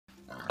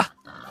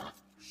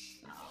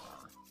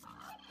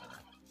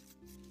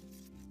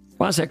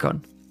1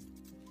 second.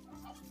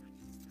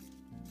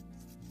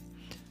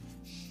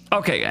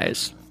 Okay,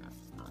 guys.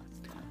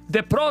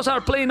 The pros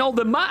are playing all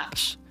the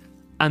maps.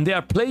 And they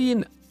are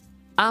playing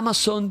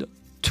Amazon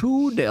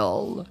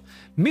 2-0.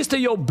 Mr.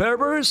 Yo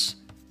Berbers,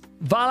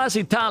 Valas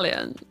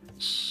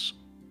Italians.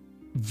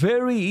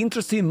 Very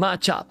interesting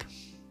matchup.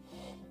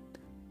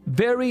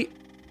 Very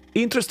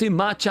interesting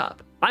matchup.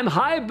 I'm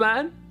hyped,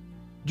 man.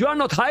 You are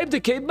not hyped, the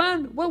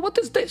caveman? Well, what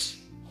is this?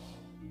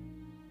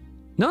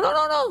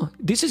 No.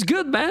 This is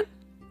good, man.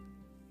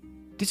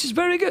 This is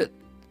very good.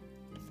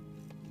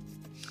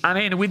 I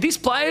mean, with these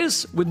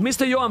players, with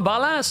Mr. Yo and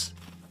Valas.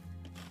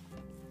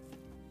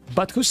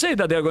 But who said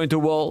that they're going to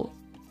wall?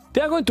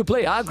 They are going to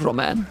play aggro,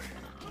 man.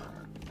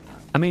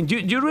 I mean, do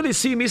you really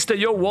see Mr.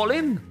 Yo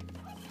walling?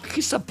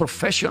 He's a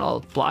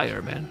professional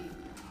player, man.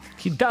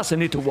 He doesn't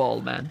need to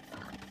wall, man.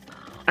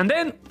 And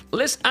then,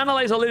 let's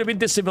analyze a little bit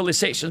the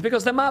civilizations.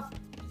 Because the map,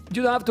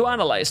 you don't have to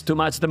analyze too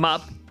much the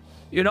map.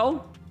 You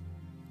know?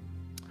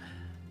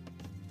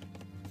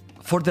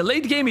 For the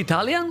late game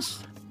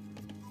Italians?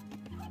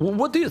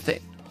 What do you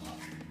think?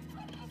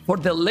 For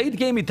the late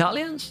game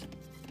Italians?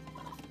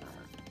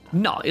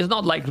 No, it's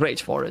not like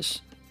Rage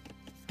Forest.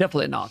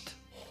 Definitely not.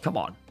 Come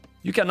on.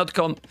 You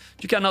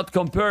cannot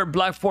compare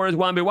Black Forest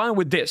 1v1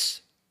 with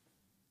this.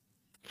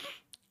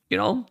 You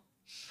know?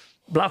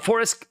 Black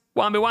Forest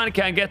 1v1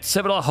 can get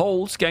several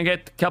holes, can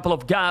get a couple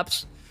of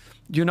gaps,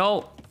 you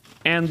know,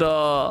 and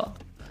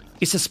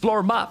it's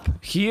explore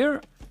map.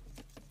 Here,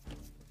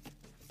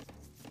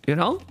 you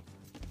know,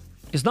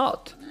 it's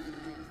not.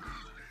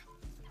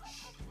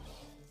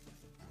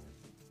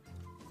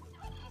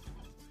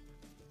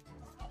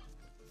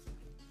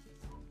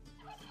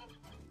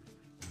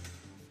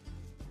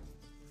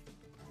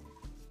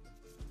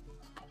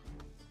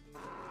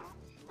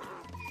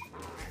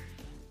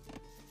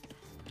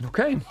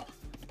 Okay.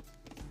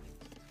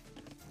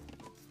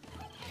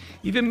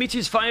 Even Michi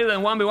is finer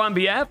than 1v1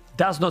 BF?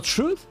 That's not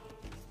truth.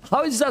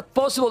 How is that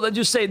possible that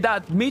you say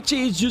that?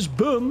 Michi is just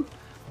boom.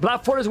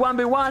 Black Forest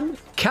 1v1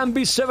 can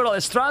be several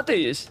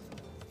strategies.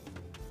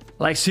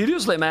 Like,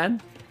 seriously,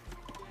 man.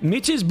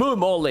 Michi is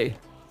boom only.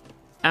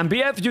 And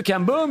BF, you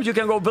can boom, you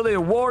can go Village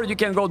War, you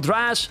can go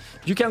Drash,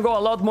 you can go a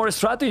lot more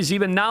strategies,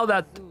 even now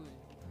that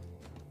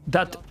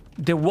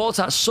the walls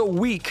are so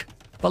weak.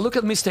 But look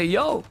at Mr.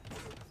 Yo.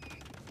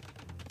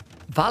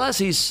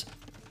 Valas is...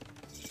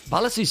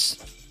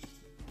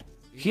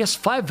 He has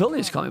 5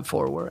 villains coming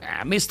forward.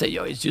 Mr.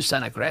 Yo is just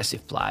an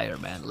aggressive player,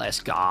 man.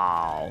 Let's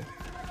go.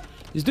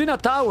 He's doing a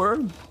tower.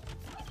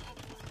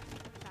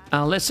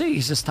 And let's see,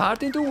 he's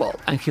starting to wall.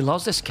 And he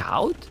lost the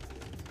scout?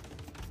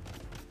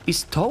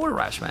 It's tower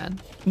rush, man.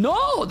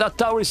 No, that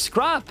tower is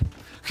crap.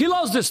 He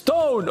lost the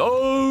stone.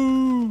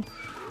 Oh.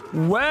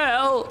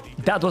 Well,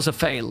 that was a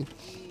fail.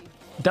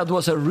 That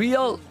was a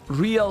real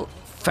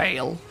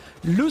fail.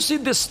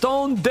 Losing the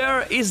stone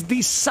there is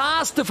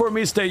disaster for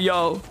Mr.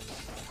 Yo.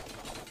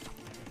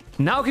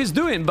 Now he's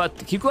doing, but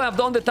he could have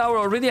done the tower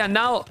already, and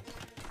now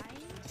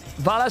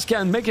Valas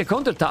can make a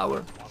counter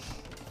tower.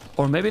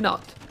 Or maybe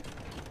not.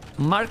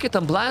 Market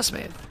and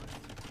Blasmith.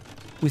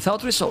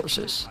 Without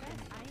resources.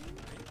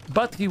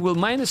 But he will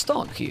mine a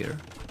stone here.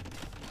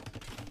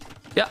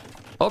 Yeah,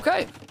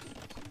 okay.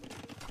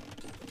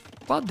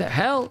 What the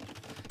hell?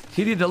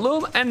 He did the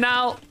loom, and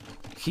now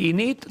he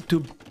needs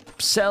to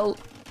sell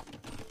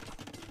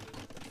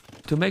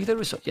to make the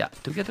resource. Yeah,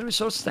 to get the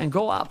resources and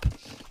go up.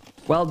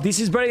 Well, this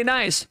is very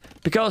nice,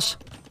 because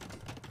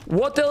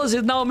what else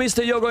is now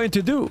Mr. Yo going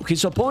to do?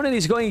 His opponent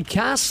is going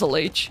Castle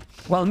Age,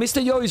 while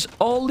Mr. Yo is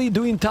only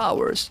doing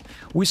towers.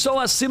 We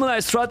saw a similar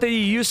strategy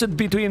used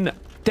between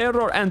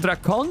Terror and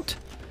Dracont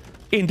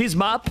in this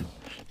map,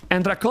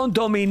 and Dracont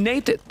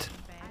dominated.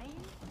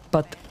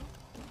 But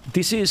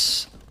this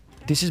is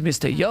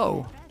Mr.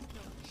 Yo.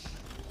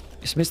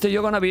 Is Mr.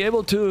 Yo gonna be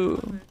able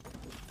to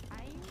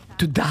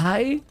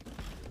die?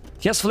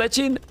 He has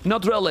fletching?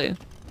 Not really.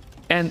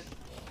 And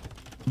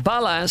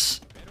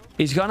Valas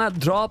is gonna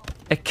drop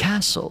a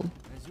castle.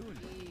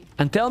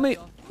 And tell me,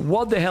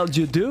 what the hell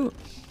do you do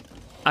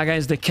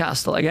against the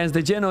castle, against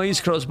the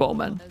Genoese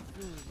crossbowman?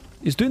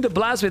 He's doing the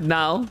Blasphemy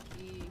now.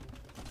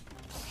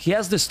 He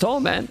has the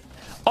stone, man.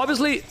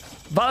 Obviously,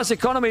 Valas'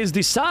 economy is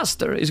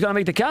disaster. He's gonna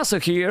make the castle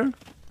here.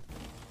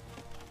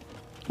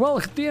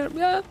 Well, dear,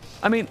 yeah.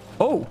 I mean,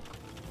 oh.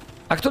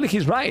 Actually,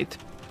 he's right.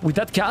 With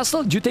that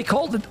castle, you take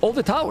all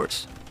the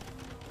towers.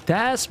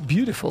 That's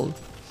beautiful.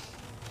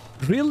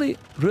 Really,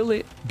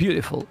 really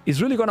beautiful.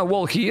 He's really gonna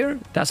wall here?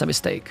 That's a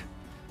mistake.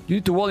 You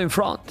need to wall in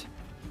front.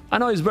 I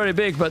know it's very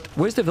big, but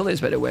where's the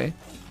village, by the way?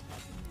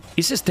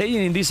 Is he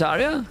staying in this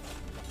area?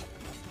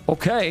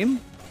 Okay.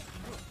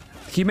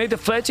 He made the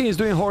fletching, he's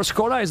doing horse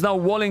cola, he's now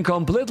walling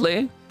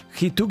completely.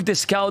 He took the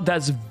scout,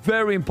 that's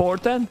very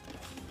important.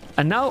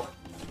 And now,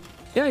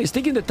 yeah, he's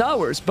taking the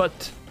towers,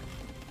 but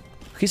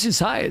he's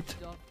inside.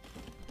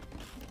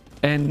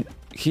 And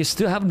he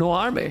still have no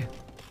army.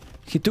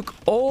 He took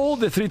all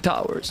the 3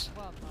 towers.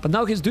 But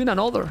now he's doing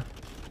another.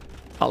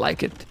 I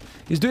like it.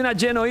 He's doing a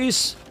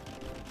Genoese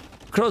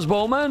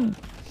crossbowman.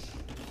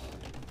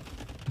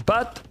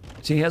 But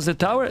See, he has the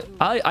tower.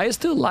 I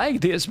still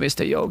like this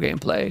Mr. Yo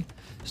gameplay.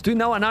 He's doing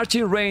now an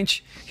arching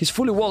range. He's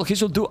fully walled. He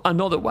should do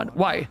another one.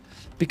 Why?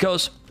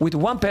 Because with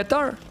one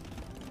petard,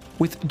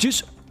 with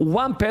just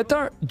one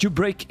petard, you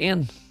break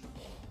in.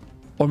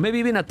 Or maybe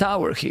even a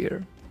tower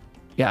here.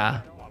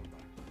 Yeah.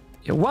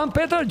 One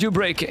petard, you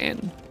break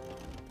in.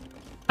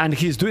 And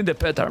he's doing the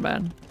petard,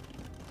 man.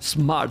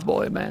 Smart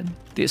boy, man.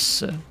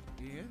 This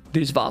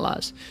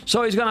Valas.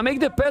 So he's gonna make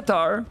the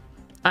petard,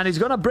 and he's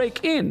gonna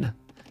break in.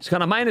 He's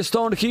gonna mine a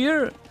stone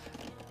here.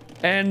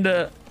 And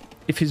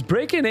if he's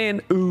breaking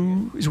in,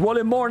 ooh, he's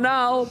walling more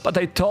now. But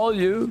I told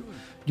you,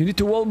 you need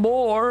to wall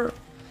more.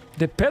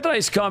 The petard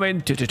is coming.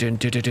 But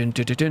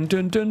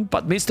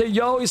Mr.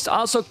 Yo is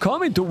also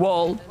coming to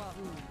wall.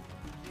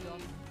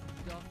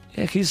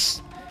 Yeah,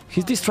 he's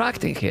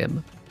distracting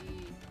him.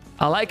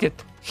 I like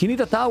it. He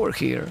needs a tower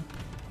here.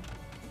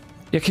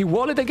 Yeah, he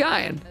walled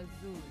again.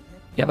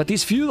 Yeah, but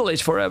he's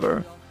feudalist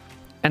forever.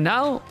 And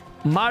now,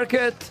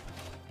 market.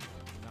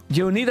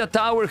 You need a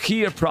tower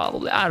here,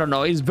 probably. I don't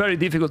know. It's very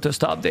difficult to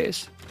stop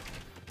this.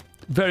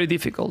 Very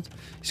difficult.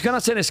 He's gonna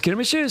send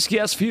skirmishes. He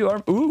has few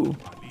arm. Ooh.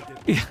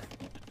 He's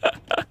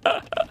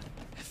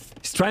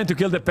trying to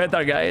kill the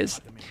petard, guys.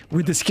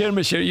 With the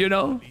skirmisher, you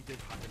know?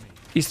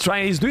 He's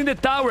trying. He's doing the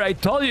tower. I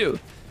told you.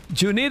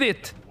 You need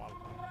it.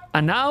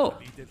 And now,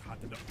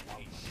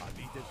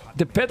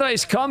 the petard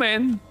is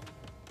coming.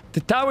 The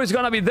tower is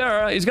gonna be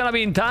there. It's gonna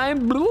be in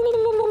time.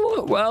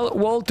 Well,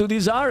 wall to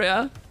this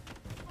area.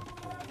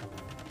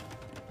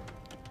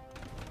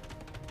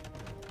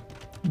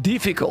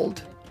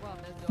 Difficult.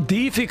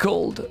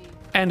 Difficult.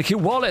 And he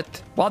walled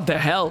it. What the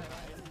hell?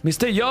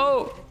 Mr.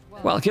 Yo.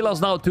 Well, he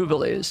lost now 2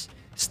 villages.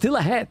 Still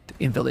ahead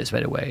in villages, by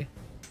the way.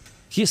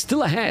 He's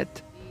still ahead.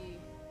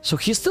 So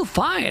he's still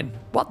fine.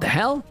 What the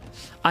hell?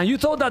 And you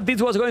thought that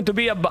this was going to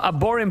be a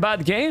boring,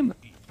 bad game?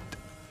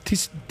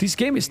 This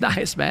game is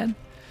nice, man.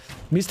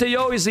 Mr.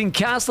 Yo is in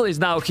castles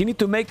now. He need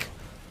to make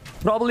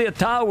probably a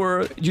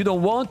tower. You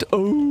don't want...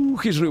 Oh,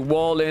 he's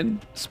rewalling.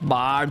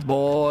 Smart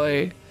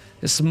boy.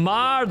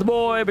 Smart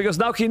boy, because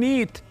now he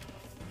need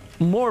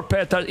more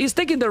petard. He's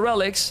taking the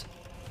relics,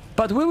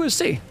 but we will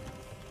see.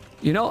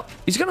 You know,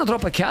 he's gonna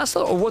drop a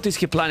castle, or what is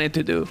he planning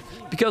to do?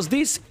 Because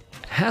this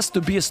has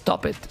to be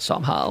stopped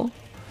somehow.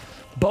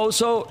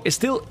 Bozo is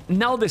still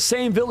now the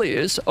same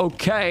villages.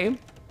 Okay.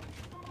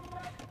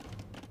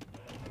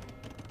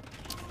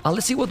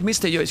 Let's see what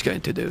Mr. Yo is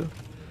going to do.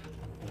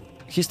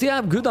 He still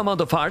have good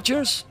amount of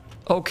archers.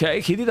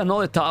 Okay, he did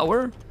another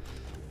tower.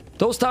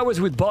 Those towers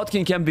with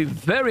Botkin can be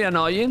very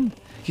annoying.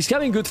 He's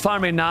having good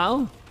farming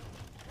now.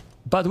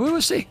 But we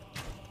will see.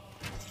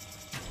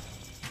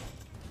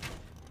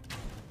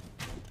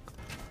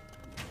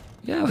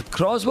 Yeah, with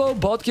crossbow,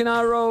 Botkin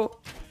arrow,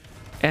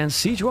 and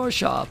siege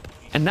workshop.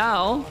 And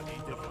now,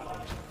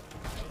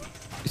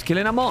 he's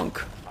killing a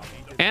monk.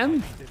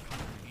 And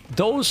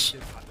those,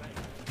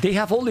 they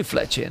have only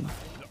fletching.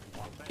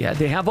 Yeah,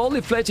 they have only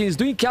fletching. He's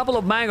doing a couple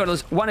of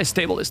mangoes. One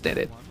stable is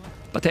needed.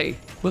 But hey,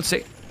 we'll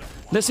see.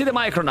 Let's see the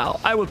micro now.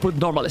 I will put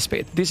normal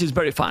speed. This is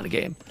very fun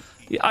game.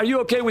 Are you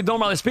okay with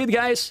normal speed,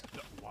 guys?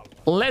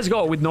 Let's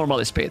go with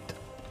normal speed.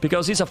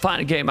 Because it's a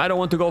fun game. I don't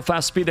want to go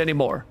fast speed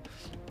anymore.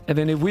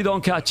 Even if we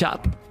don't catch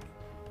up.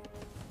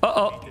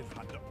 Uh-oh.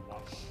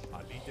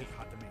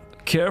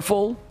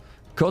 Careful.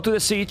 Go to the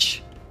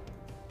siege.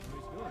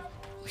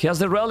 He has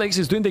the relics.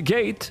 He's doing the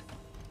gate.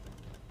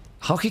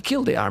 How he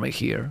killed the army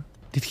here?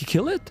 Did he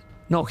kill it?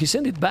 No, he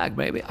sent it back,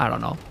 maybe. I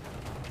don't know.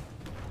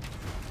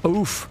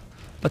 Oof.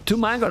 But 2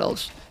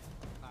 mangonels.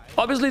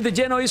 Obviously, the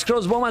Genoese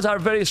crossbowmen are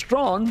very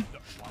strong.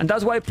 And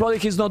that's why probably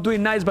he's not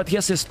doing nice, but he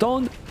has a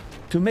stone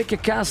to make a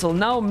castle.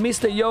 Now,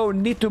 Mr. Yo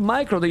need to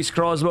micro these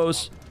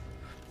crossbows.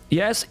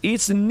 Yes,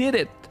 it's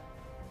needed.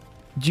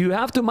 You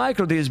have to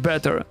micro these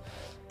better.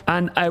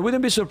 And I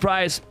wouldn't be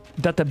surprised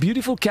that a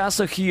beautiful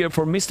castle here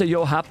for Mr.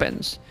 Yo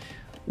happens.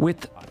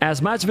 With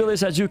as much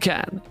village as you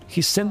can.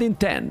 He's sending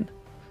 10.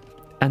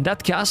 And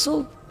that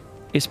castle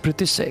is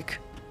pretty sick.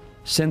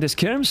 Send the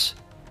skirms?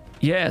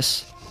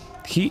 Yes.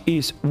 He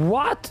is...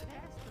 What?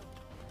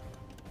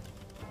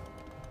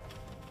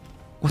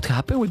 What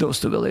happened with those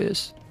 2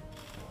 villages?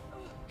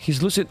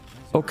 He's losing...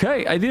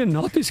 Okay, I didn't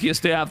notice he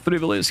still have 3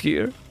 villages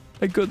here.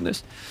 My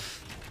goodness.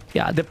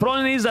 Yeah, the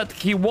problem is that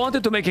he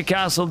wanted to make a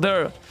castle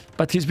there.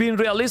 But he's being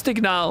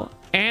realistic now.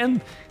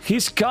 And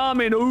he's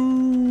coming.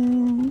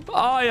 Ooh.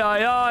 Aye,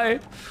 aye, aye.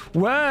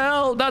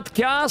 Well, that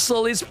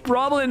castle is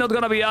probably not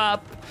gonna be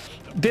up.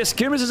 The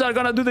skirmishes are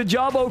gonna do the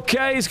job.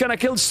 Okay, he's gonna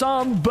kill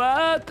some,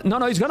 but...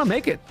 No, he's gonna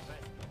make it.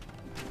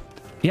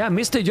 Yeah,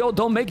 Mr. Yo,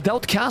 don't make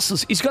doubt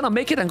castles. He's gonna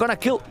make it and gonna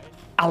kill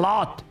a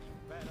lot.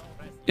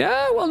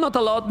 Yeah, well, not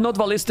a lot, not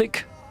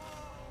ballistic.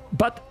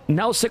 But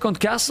now second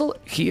castle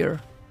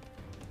here.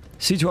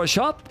 Siege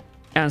workshop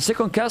and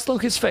second castle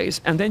his face.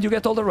 And then you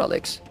get all the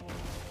relics.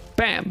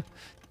 Bam.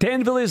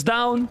 10 villages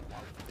down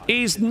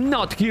is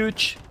not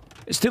huge.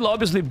 Still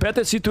obviously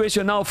better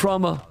situation now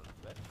from...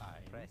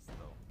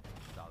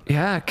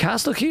 yeah,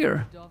 castle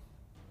here.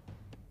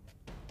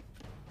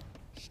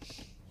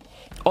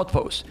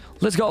 Outpost.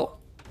 Let's go.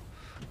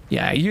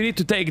 Yeah, you need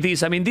to take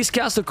this. I mean, this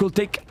castle could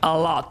take a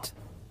lot.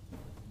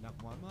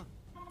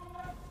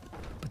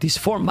 But these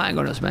 4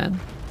 mangoes, man.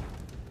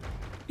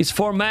 It's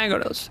 4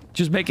 mangoes.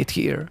 Just make it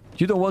here.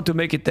 You don't want to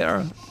make it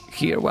there.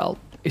 Here, well,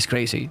 it's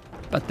crazy.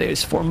 But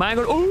there's 4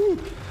 mangoes. Oh,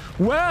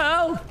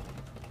 well.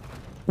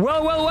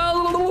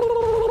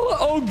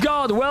 Oh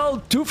god,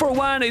 well, 2 for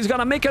 1. He's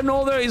gonna make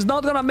another. He's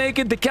not gonna make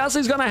it. The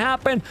castle is gonna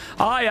happen.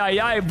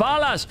 Ay.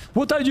 Valas,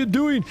 what are you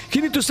doing? He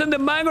need to send the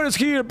mangoes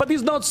here, but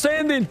he's not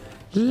sending.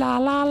 La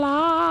la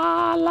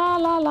la la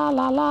la la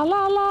la la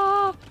la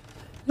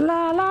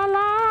la la la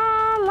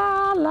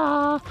la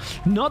la.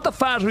 Not a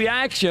fast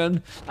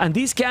reaction, and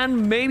this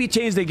can maybe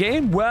change the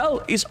game.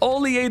 Well, it's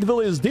only 8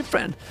 villages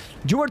different.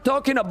 You were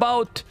talking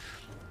about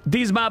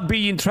this map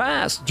being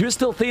trash. Do you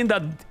still think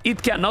that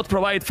it cannot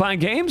provide fun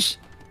games?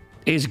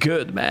 It's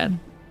good, man.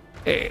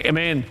 I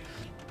mean,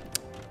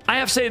 I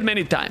have said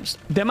many times,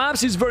 the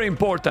maps is very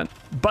important,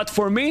 but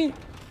for me,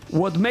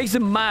 what makes the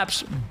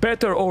maps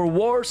better or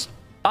worse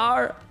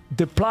are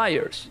the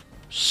players.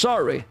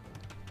 Sorry,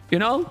 you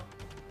know?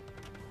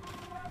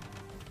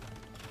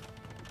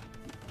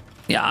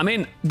 Yeah, I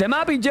mean, the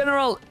map in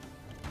general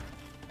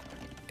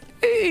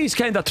is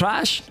kind of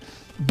trash,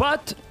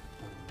 but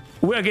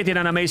we're getting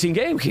an amazing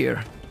game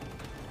here.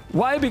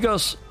 Why?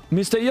 Because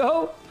Mr.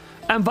 Yo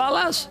and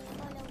Valas,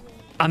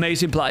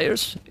 amazing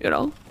players, you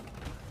know?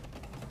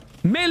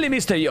 Mainly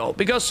Mr. Yo,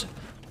 because,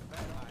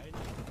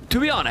 to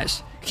be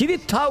honest, he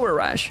did Tower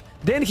Rush,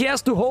 then he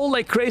has to hold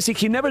like crazy,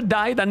 he never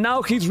died, and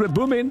now he's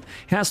rebooming,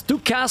 he has 2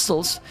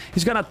 castles,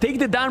 he's gonna take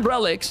the damn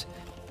relics,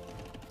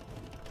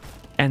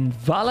 and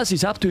Valas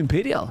is up to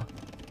Imperial.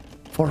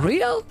 For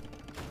real?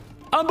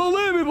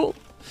 Unbelievable!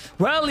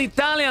 Well,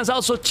 Italian's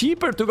also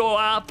cheaper to go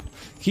up.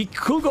 He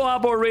could go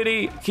up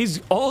already. He's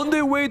on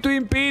the way to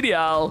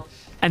Imperial.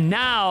 And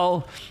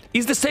now,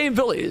 it's the same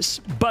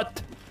village.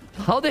 But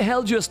how the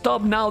hell do you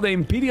stop now the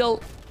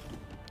Imperial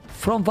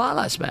from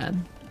Valas,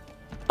 man?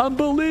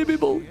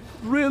 Unbelievable.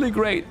 Really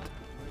great.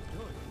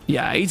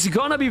 Yeah, it's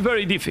gonna be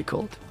very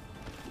difficult.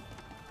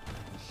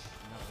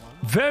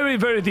 Very,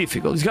 very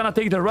difficult. He's gonna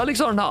take the relics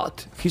or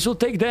not? He should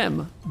take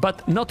them,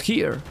 but not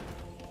here.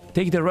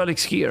 Take the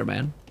relics here,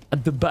 man.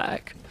 At the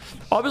back.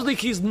 Obviously,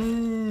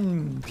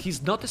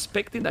 he's not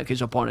expecting that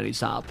his opponent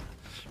is up.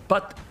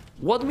 But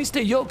what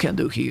Mr. Yo can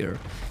do here?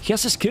 He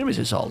has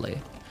skirmishes only.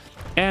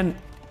 And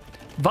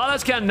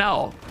Valas can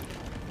now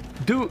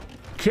do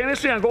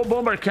chemistry and go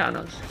bomber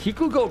cannons. He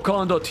could go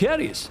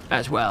condottieri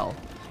as well.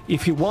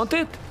 If he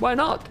wanted, why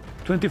not?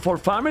 24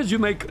 farmers, you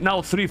make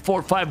now 3,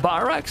 4, 5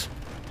 barracks.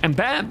 And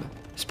bam,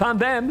 spam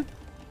them.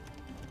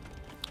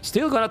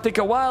 Still gonna take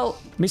a while.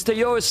 Mr.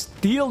 Yo is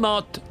still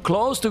not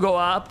close to go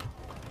up.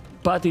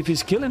 But if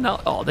he's killing now...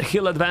 Oh, the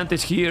hill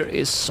advantage here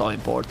is so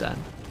important.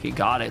 He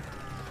got it.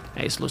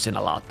 And he's losing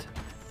a lot.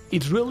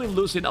 It's really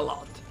losing a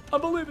lot.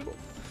 Unbelievable.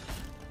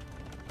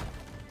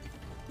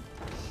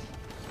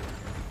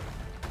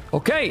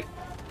 Okay.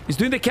 He's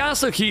doing the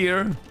castle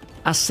here.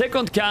 A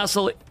second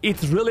castle. It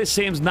really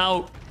seems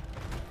now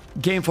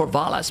game for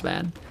Valas,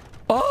 man.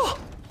 Oh!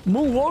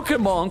 Moonwalker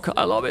Monk.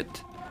 I love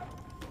it.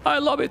 I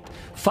love it.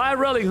 5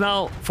 relics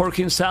now for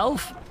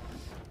himself.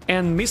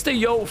 And Mr.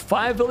 Yo,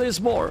 5 villages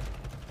more.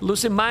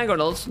 Losing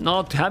mangonels,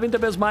 not having the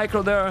best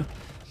micro there.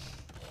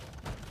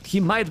 He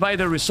might buy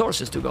the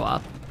resources to go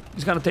up.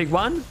 He's gonna take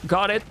 1.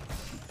 Got it.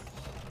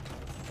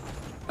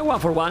 And 1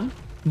 for 1.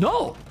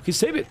 No, he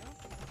saved it.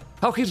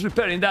 How he's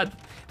repairing that?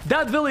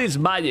 That village is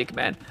magic,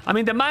 man. I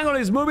mean, the mangonel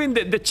is moving,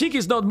 the chick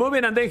is not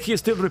moving, and then he's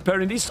still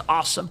repairing. This is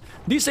awesome.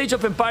 This Age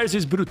of Empires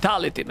is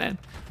brutality, man.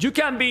 You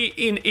can be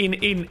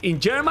in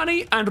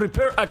Germany and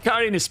repair a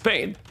car in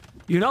Spain.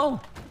 You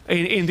know?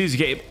 In this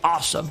game.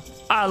 Awesome.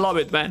 I love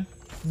it, man.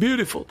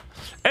 Beautiful.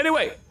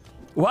 Anyway,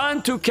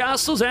 1, 2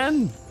 castles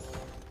and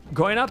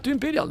going up to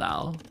Imperial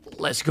now.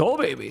 Let's go,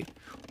 baby.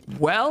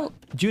 Well,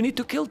 you need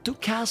to kill 2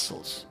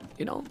 castles,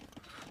 you know?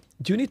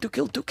 You need to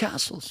kill 2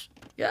 castles.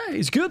 Yeah,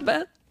 it's good,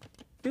 man.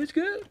 It's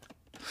good.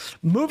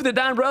 Move the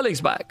damn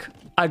relics back.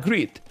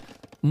 Agreed.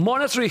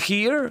 Monastery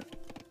here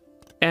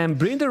and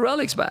bring the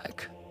relics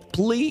back.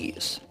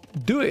 Please,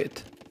 do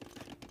it.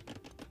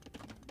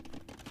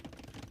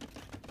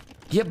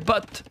 Yeah,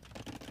 but...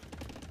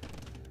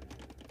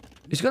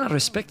 He's gonna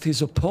respect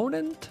his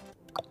opponent?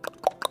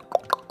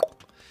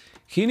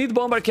 He need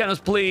bomber cannons,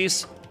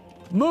 please.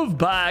 Move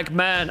back,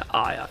 man.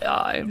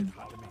 Aye.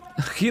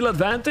 Heal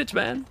advantage,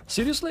 man.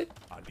 Seriously?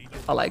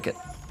 I like it.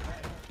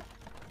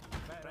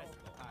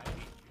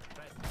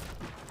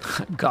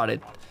 Got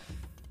it.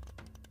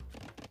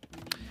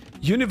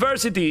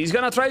 University. He's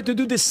gonna try to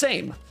do the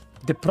same.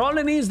 The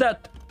problem is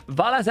that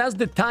Valas has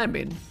the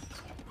timing.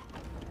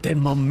 The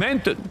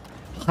momentum.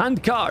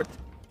 Handcart.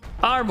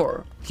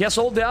 Armor. He has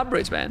all the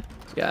upgrades, man.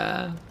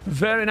 Yeah,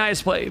 very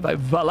nice play by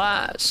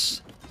Valas.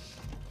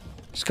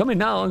 He's coming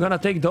now. I'm gonna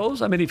take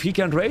those. I mean, if he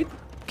can raid,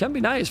 can be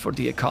nice for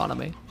the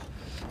economy.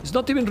 He's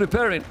not even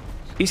repairing.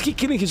 Is he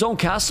killing his own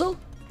castle?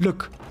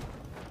 Look.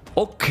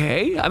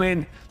 Okay, I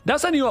mean,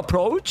 that's a new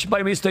approach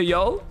by Mr.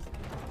 Yo.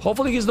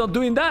 Hopefully he's not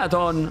doing that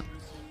on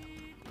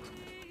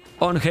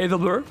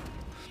Heidelberg.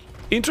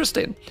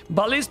 Interesting.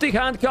 Ballistic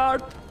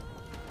handcart.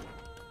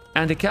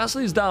 And the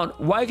castle is down.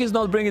 Why he's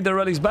not bringing the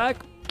relics back?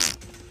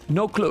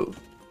 No clue.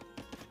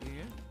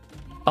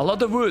 A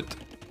lot of wood,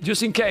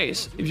 just in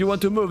case, if you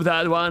want to move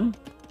that one.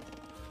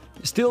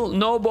 Still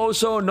no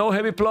bozo, no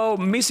heavy plow,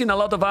 missing a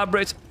lot of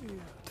upgrades.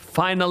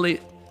 Finally,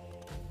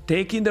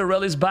 taking the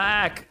relics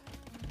back.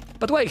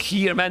 But why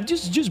here, man?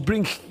 Just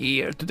bring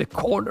here to the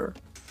corner.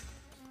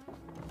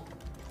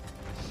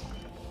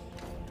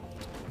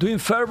 Doing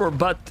fervor,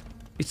 but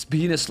it's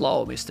being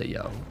slow, Mr.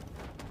 Yo.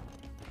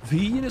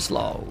 Being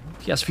slow.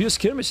 He has few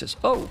skirmishes.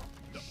 Oh,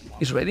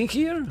 he's raiding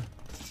here?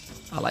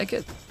 I like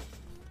it.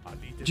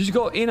 Just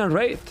go in and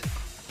raid.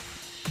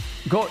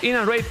 Go in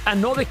and raid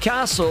another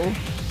castle.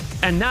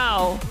 And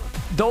now,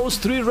 those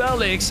 3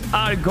 relics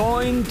are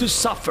going to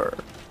suffer.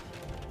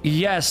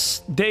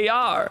 Yes, they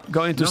are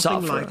going to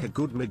suffer. Nothing like a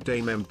good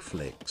midday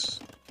memflix.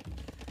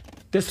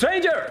 The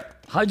stranger!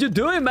 How you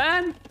doing,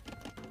 man?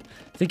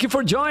 Thank you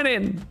for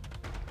joining.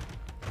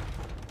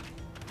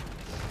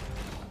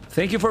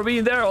 Thank you for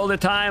being there all the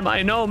time.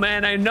 I know,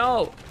 man, I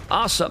know.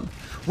 Awesome.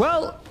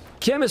 Well,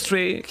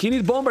 chemistry, he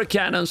needs bomber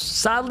cannons.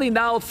 Sadly,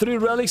 now 3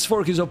 relics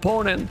for his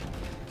opponent.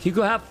 He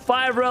could have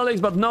 5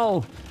 relics, but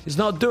no, he's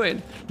not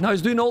doing. Now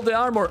he's doing all the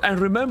armor. And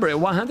remember,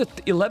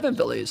 111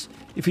 bellies.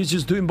 If he's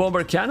just doing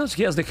bomber cannons,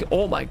 he has the...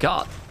 Oh my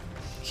god.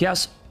 He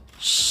has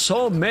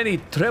so many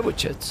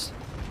trebuchets.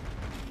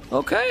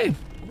 Okay.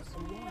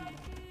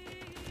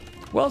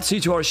 Well,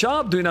 siege war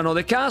shop, doing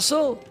another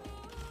castle.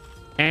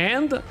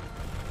 And...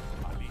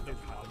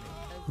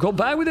 go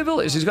back with the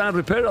village. He's gonna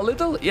repair a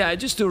little. Yeah,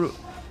 just to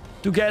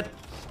get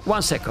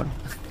 1 second.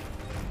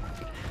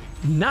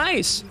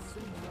 Nice.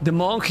 The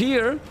monk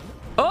here.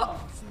 Oh!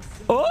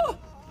 Oh!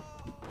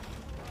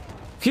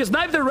 He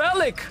sniped the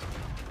relic!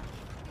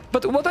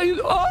 But what are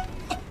you... Oh!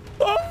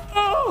 Oh!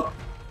 Oh!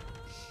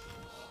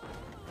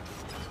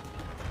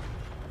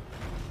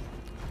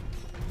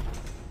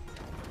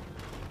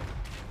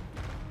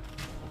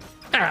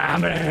 Ah,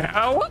 man.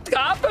 What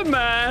happened,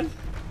 man?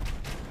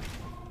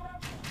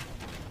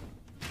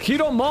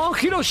 Hero monk,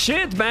 hero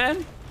shit,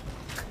 man!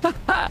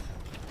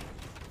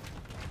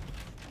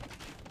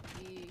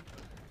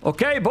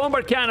 Okay,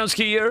 bomber cannons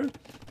here.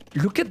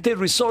 Look at the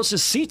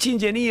resources. Siege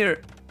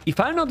engineer. If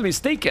I'm not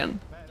mistaken,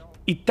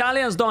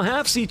 Italians don't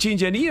have siege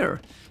engineer.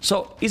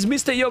 So is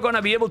Mr. Yo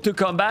gonna be able to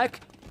come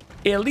back?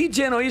 Elite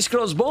Genoese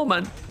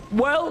crossbowman.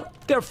 Well,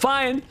 they're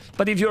fine.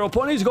 But if your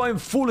opponent is going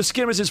full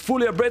skirmishes,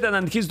 fully upgraded,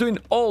 and he's doing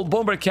all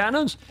bomber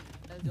cannons,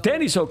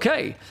 then it's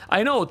okay.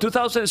 I know,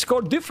 2,000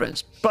 score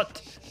difference.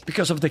 But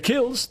because of the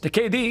kills, the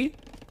KD,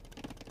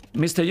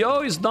 Mr.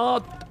 Yo is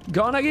not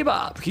gonna give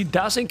up. He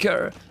doesn't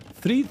care.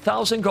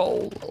 3,000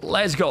 gold.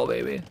 Let's go,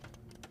 baby.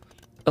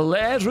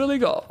 Let's really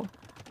go.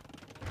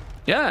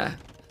 Yeah.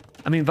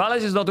 I mean,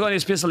 Valas is not going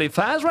especially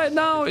fast right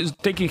now. He's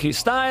taking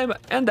his time,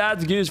 and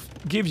that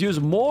gives you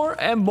more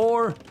and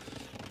more...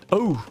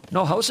 Oh,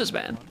 no houses,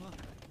 man.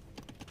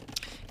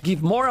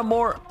 Give more and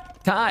more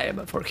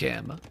time for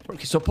him, for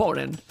his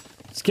opponent.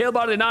 Scale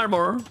bar in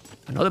armor.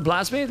 Another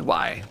blacksmith?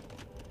 Why?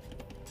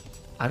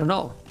 I don't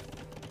know.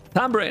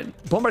 Tambourine.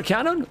 Bomber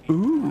cannon?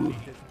 Ooh.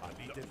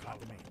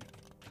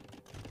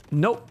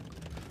 No.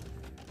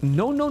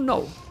 No, no,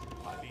 no.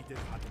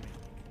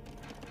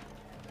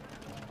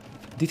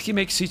 Did he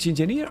make siege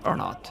engineer or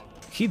not?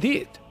 He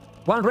did.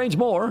 1 range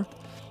more.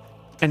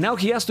 And now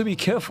he has to be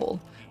careful.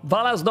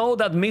 Valas know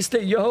that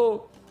Mr.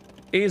 Yo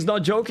is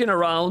not joking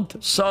around.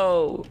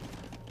 So,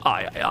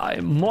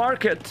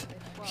 mark it.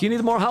 He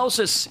need more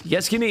houses.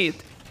 Yes, he need.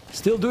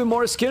 Still doing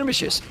more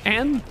skirmishes.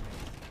 And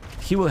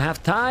he will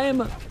have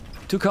time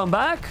to come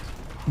back.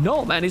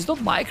 No, man, he's not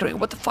microing.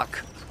 What the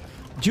fuck?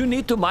 You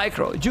need to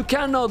micro. You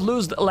cannot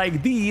lose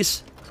like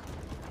these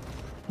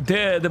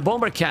the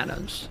bomber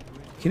cannons.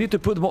 You need to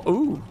put more...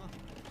 Ooh.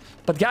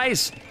 But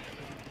guys,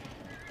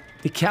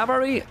 the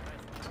cavalry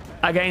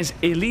against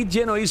elite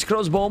Genoese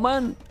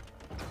crossbowmen,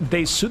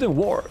 they shouldn't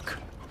work.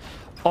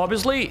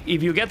 Obviously,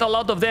 if you get a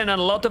lot of them and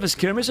a lot of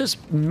skirmishes,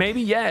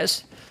 maybe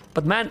yes.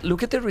 But man,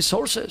 look at the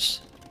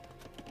resources.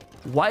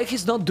 Why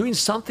he's not doing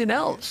something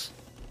else?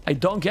 I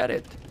don't get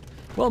it.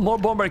 Well, more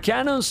bomber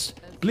cannons.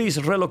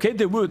 Please relocate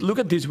the wood. Look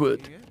at this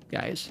wood,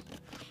 guys.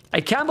 I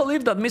can't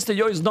believe that Mr.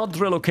 Yo is not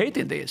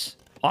relocating this,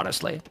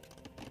 honestly.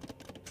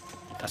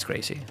 That's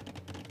crazy.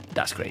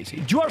 That's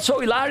crazy. You are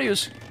so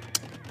hilarious.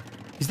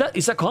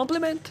 Is a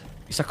compliment?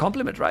 It's a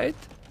compliment, right?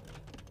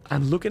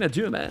 I'm looking at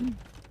you, man.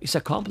 It's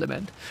a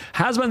compliment.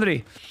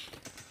 Husbandry.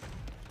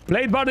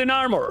 Plate bar in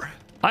armor.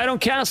 Iron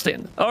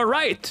casting. All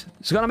right.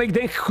 It's gonna make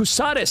them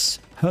hussars.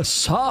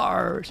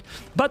 Hussars.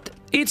 But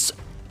it's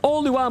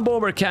only 1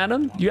 bomber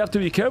cannon. You have to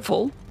be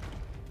careful.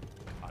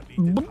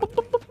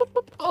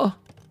 Oh.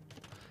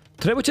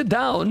 Trebuchet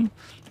down.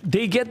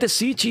 They get the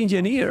siege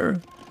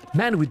engineer.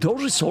 Man, with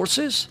those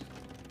resources,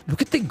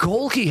 look at the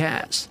gold he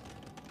has.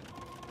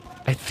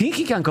 I think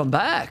he can come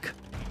back.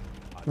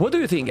 What do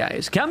you think,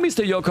 guys? Can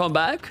Mr. Yo come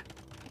back?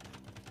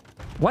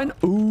 When?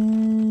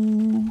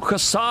 Ooh,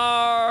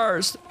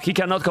 hussars! He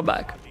cannot come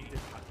back.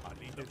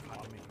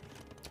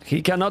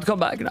 He cannot come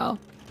back now.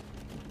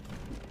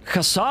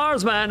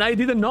 Hussars, man. I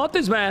didn't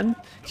notice, man.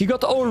 He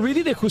got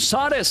already the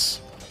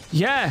Hussars.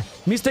 Yeah,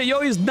 Mr. Yo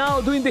is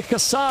now doing the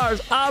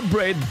Hussars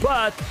upgrade,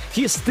 but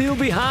he's still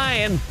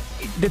behind.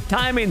 The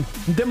timing,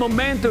 the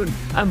momentum,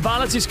 and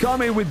Valas is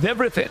coming with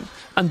everything.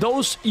 And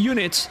those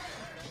units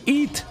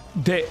eat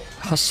the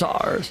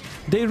Hussars.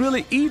 They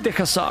really eat the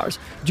Hussars.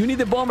 You need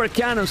the bomber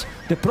cannons.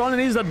 The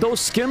problem is that those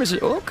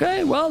skirmishes,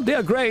 okay, well, they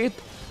are great,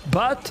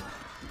 but,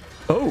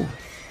 oh,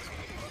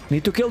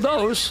 need to kill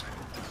those.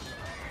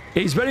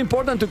 It's very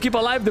important to keep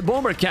alive the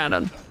bomber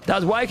cannon.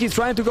 That's why he's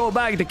trying to go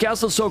back. The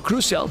castle's so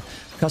crucial.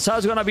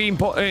 Hussars gonna be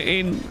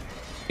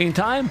in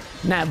time.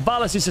 Nah,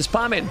 Valas is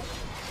spamming.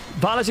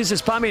 Valas is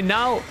spamming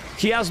now.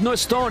 He has no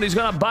stone. He's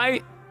gonna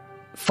buy.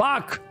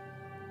 Fuck.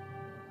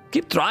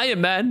 Keep trying,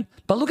 man.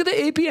 But look at the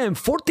APM.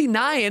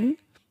 49,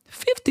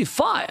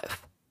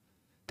 55.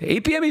 The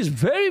APM is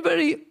very,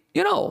 very,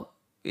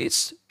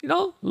 it's,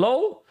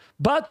 low.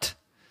 But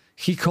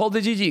he called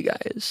the GG,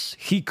 guys.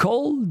 He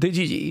called the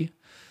GG.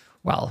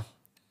 Well,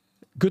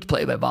 good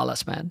play by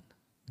Valas, man.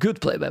 Good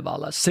play by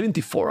Valas.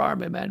 74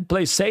 army, man.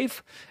 Play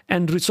safe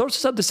and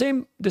resources are the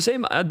same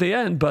at the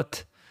end,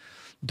 but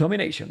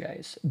domination,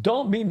 guys.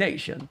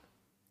 Domination.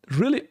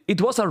 Really, it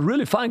was a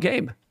really fun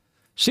game.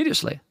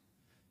 Seriously.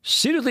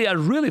 Seriously, a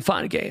really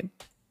fun game.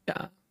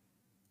 Yeah.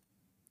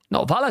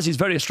 No, Valas is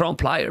very strong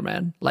player,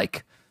 man.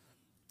 Like,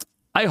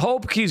 I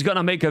hope he's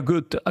gonna make a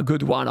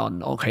good one on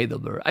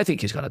Heidelberg. I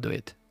think he's gonna do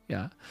it.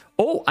 Yeah.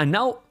 Oh, and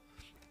now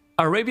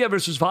Arabia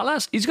versus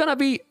Valas is gonna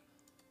be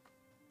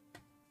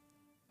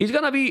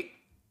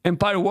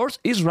Empire Wars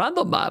is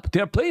random map.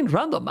 They're playing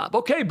random map.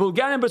 Okay,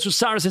 Bulgarian versus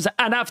Saracens.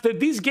 And after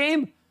this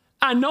game,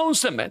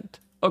 announcement.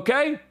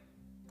 Okay?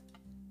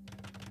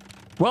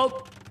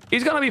 Well,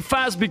 it's gonna be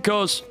fast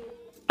because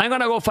I'm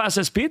gonna go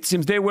fast speed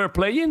since they were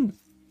playing.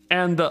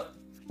 And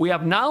we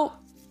have now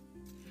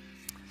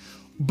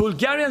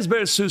Bulgarians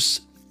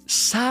versus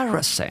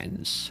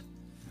Saracens.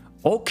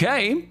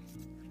 Okay.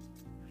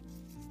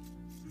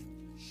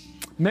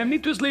 Mem,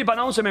 need to sleep.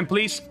 Announcement,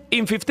 please.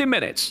 In 15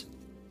 minutes.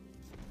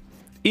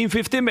 In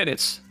 15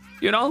 minutes.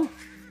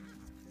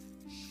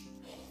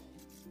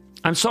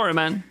 I'm sorry,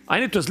 man. I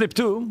need to sleep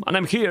too. And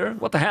I'm here.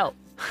 What the hell?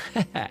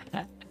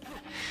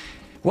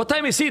 What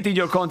time is it in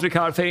your country,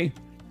 Carthy?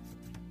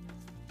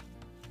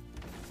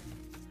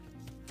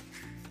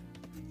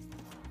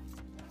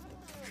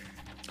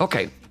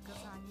 Okay.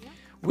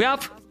 We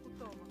have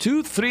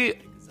 2, 3...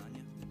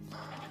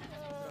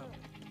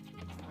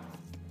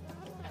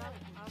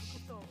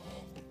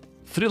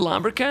 Three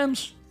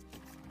lumberjacks,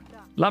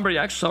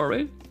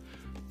 sorry.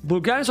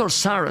 Bulgarians or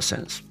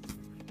Saracens?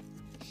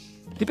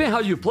 Depends how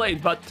you play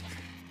it, but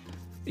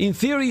in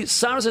theory,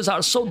 Saracens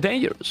are so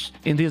dangerous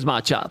in this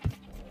matchup.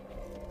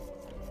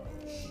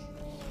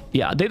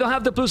 Yeah, they don't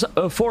have the plus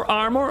 4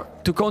 armor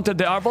to counter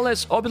the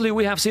Arbalests. Obviously,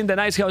 we have seen the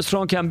Knights how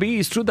strong can be.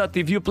 It's true that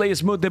if you play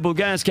smooth, the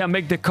Bulgarians can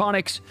make the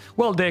Conics,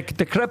 well, the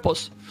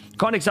Krepos.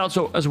 Conics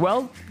also as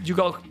well. You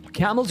got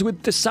Camels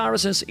with the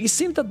Saracens. It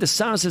seems that the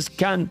Saracens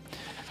can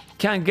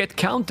get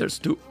counters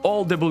to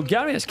all the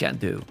Bulgarians can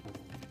do.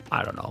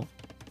 I don't know.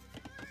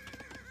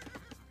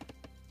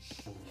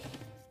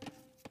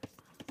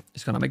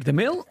 He's gonna make the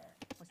mill?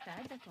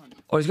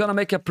 Or he's gonna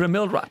make a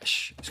pre-mill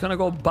rush? He's gonna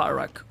go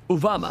Barak,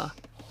 Uvama.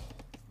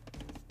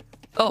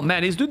 Oh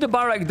man, he's doing the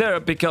Barak there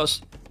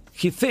because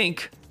he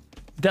think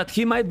that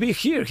he might be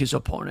here, his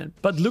opponent.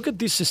 But look at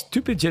this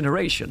stupid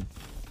generation.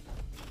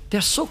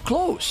 They're so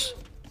close.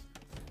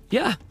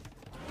 Yeah.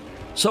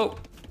 So,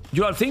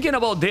 you are thinking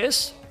about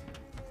this?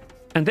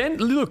 And then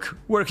look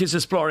where he's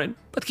exploring.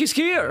 But he's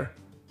here.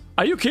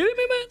 Are you kidding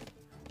me, man?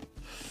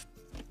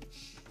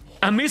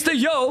 And Mr.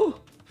 Yo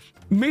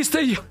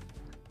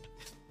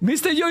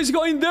is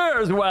going there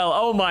as well.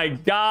 Oh my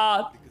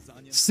god.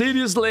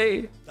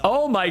 Seriously?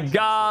 Oh my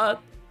god.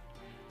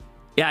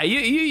 Yeah,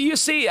 you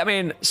see, I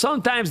mean,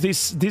 sometimes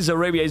this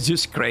Arabia is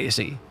just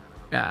crazy.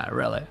 Yeah,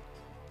 really.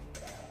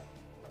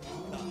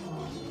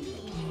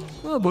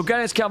 Well,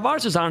 Bulgarians'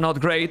 cavalries are not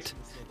great.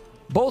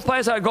 Both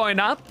pies are going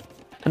up.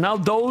 And now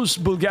those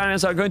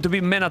Bulgarians are going to be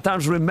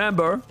men-at-arms,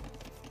 remember?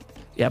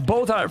 Yeah,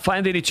 both are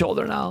finding each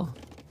other now.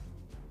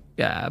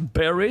 Yeah,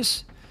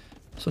 berries.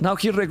 So now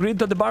he regrets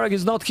that the barrack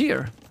is not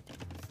here.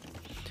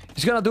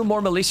 He's gonna do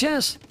more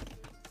militias.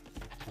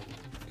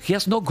 He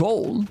has no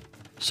gold.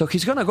 So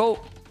he's gonna go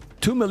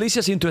 2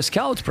 militias into a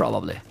scout,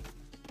 probably.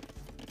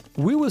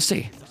 We will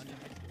see.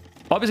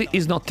 Obviously,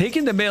 he's not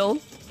taking the mill.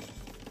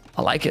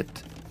 I like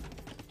it.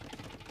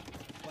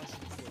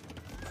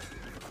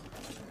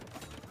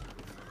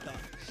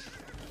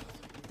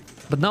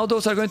 But now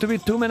those are going to be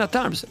 2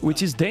 men-at-arms,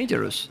 which is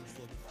dangerous.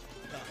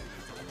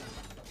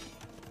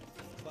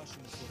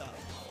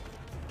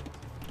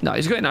 No,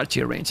 he's going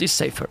archer range. It's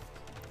safer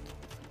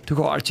to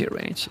go archer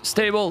range.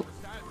 Stable.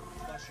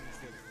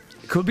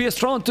 Could be a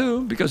strong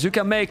too, because you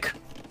can make...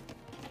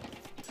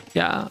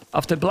 Yeah,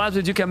 after Blast,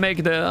 you can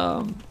make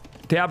the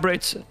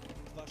average...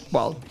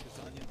 Well,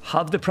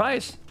 half the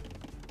price.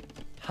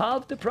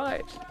 Half the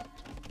price.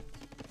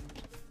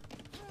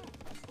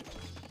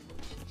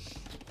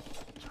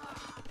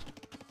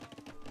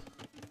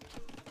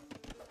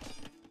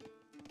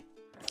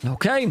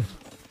 Okay.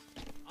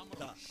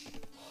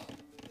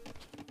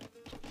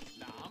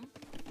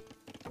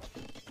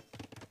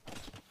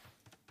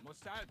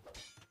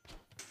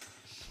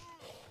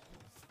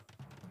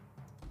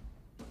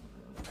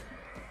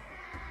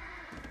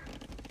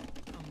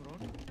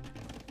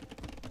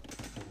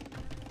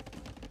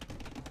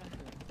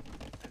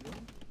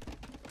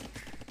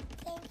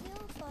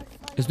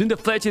 He's doing the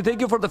fletching.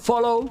 Thank you for the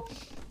follow.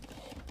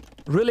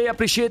 Really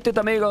appreciate it,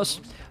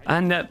 amigos.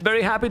 And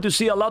very happy to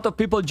see a lot of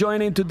people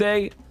joining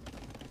today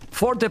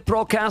for the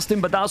procasting,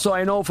 but also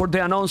I know for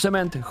the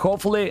announcement.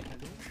 Hopefully,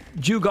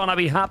 you're gonna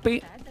be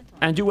happy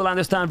and you will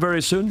understand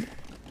very soon.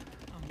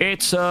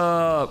 It's,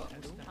 yeah,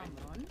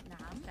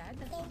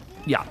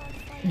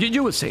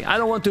 you will see. I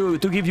don't want to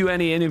give you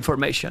any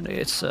information.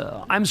 It's,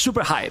 I'm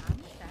super hype,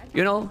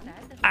 you know?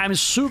 I'm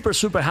super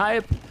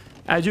hype,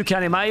 as you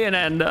can imagine,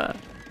 and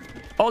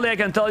only I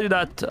can tell you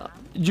that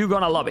you're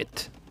gonna love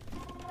it.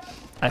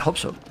 I hope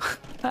so.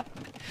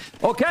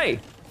 Okay,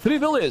 3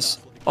 villages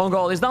on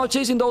goal. He's now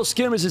chasing those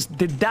skirmishes,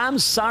 the damn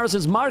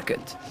Saracens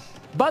market.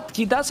 But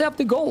he does have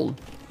the goal.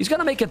 He's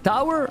gonna make a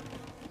tower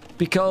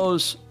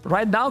because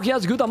right now he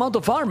has good amount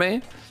of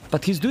army,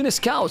 but he's doing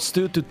scouts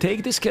to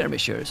take the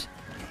skirmishers.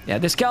 Yeah,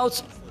 the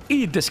scouts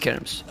eat the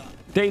skirms.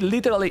 They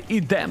literally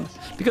eat them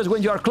because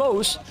when you are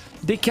close,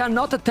 they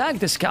cannot attack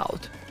the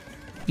scout.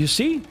 You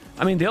see?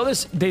 I mean, the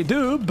others, they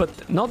do,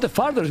 but not the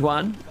farthest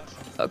one.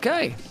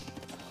 Okay.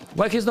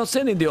 Why he's not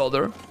sending the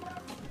other?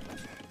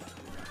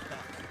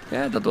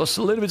 Yeah, that was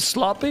a little bit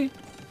sloppy.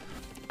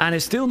 And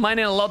he's still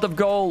mining a lot of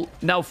gold.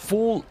 Now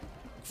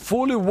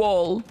fully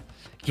wall.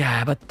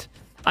 Yeah, but...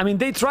 I mean,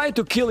 they tried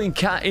to kill in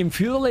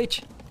feudal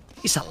age.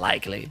 It's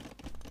unlikely.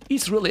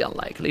 It's really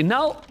unlikely.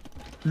 Now,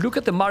 look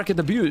at the market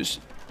abuse.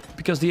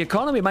 Because the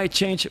economy might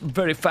change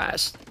very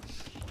fast.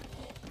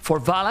 For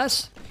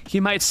Valas, he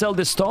might sell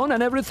the stone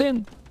and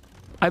everything.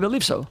 I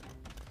believe so.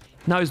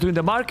 Now he's doing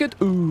the market.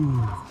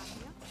 Ooh.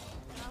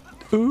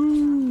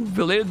 Ooh,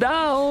 village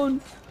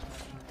down.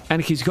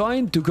 And he's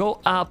going to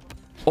go up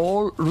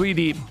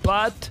already,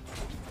 but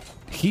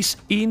he's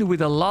in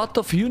with a lot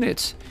of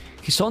units.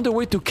 He's on the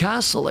way to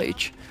Castle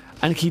Age,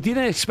 and he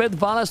didn't expect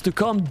Valas to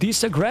come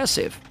this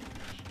aggressive.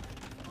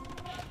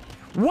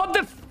 What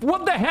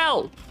the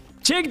hell?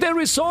 Check the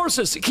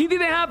resources. He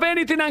didn't have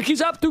anything, and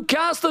he's up to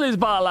Castle Age,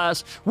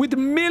 Valas, with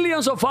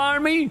millions of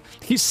army.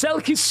 He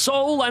sold his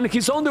soul, and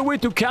he's on the way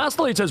to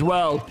Castle Age as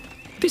well.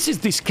 This is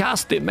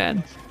disgusting,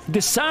 man.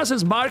 The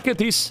Saracens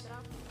market is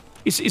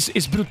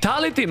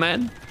brutality,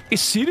 man.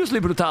 It's seriously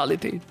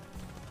brutality.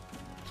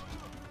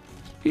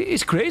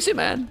 It's crazy,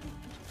 man.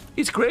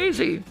 It's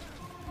crazy.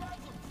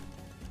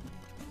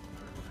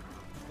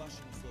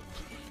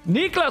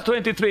 Niklas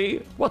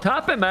 23, what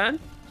happened, man?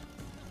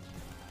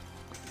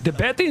 The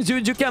bettings,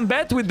 you can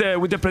bet with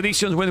the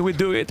predictions when we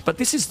do it, but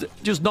this is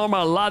just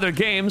normal ladder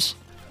games.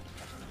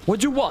 What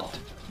do you want?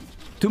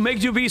 To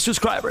make you be a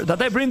subscriber?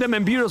 That I bring them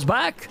Embiros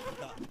back?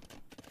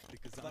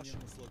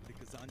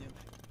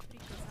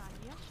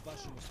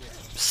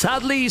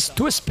 Sadly, it's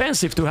too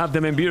expensive to have the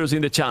Embiros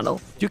in the channel.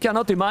 You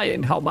cannot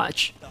imagine how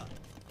much.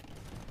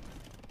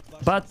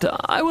 But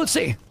I will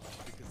see.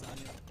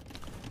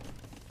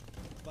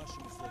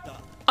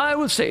 I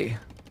will see.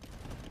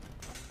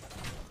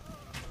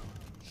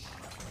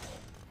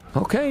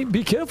 Okay,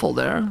 be careful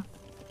there.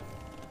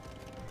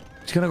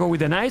 He's gonna go with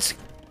the nice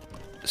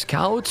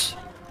scouts.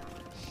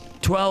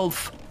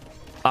 12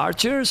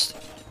 archers.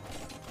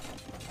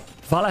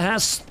 Vala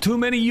has too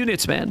many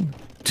units, man.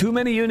 Too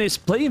many units,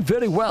 playing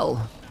very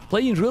well.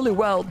 Playing really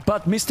well,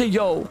 but Mr.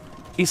 Yo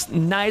is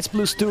Knights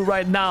 +2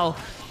 right now.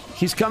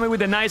 He's coming with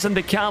the Knights and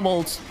the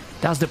Camels.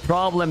 That's the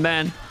problem,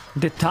 man.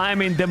 The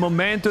timing, the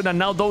momentum, and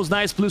now those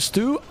Knights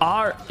 +2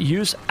 are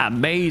used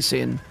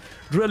amazing.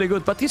 Really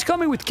good, but he's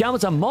coming with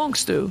Camels and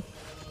Monks too.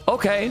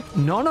 Okay,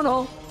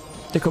 no.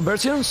 The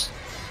conversions?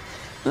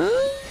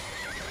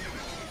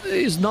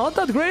 It's not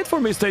that great for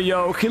Mr.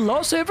 Yo. He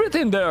lost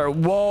everything there.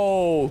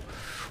 Whoa.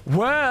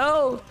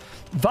 Well,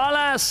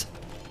 Valas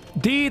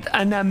did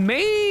an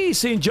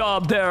amazing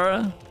job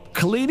there,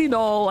 cleaning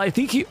all. I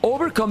think he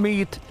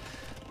overcommit.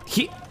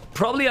 He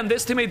probably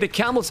underestimated the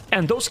camels,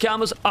 and those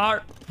camels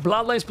are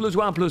bloodlines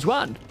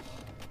 +1/+1.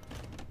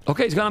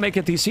 Okay, he's gonna make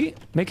it easy.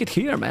 Make it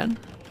here, man.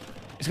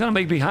 He's gonna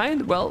make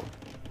behind. Well,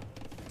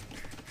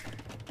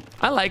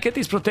 I like it.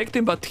 He's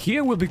protecting, but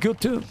here will be good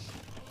too.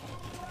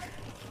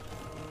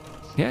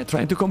 Yeah,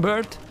 trying to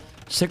convert.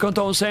 Second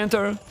town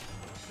center.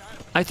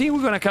 I think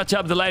we're gonna catch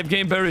up the live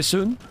game very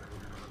soon.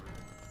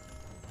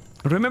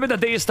 Remember that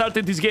they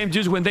started this game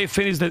just when they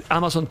finished the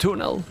Amazon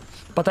tunnel.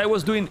 But I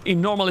was doing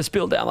in normal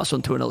speed the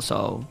Amazon tunnel,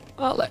 so...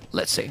 Well,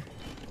 let's see.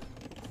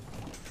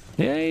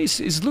 Yeah,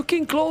 he's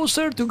looking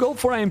closer to go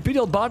for an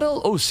Imperial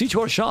battle. Oh, Siege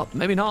Workshop.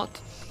 Maybe not.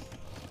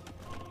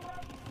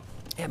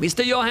 Yeah,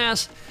 Mr. Yo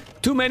has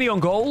too many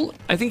on goal.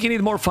 I think he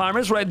needs more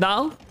farmers right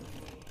now.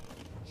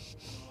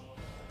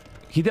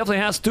 He definitely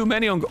has too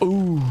many on goal.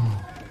 Ooh.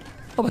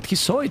 Oh, but he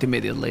saw it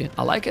immediately.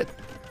 I like it.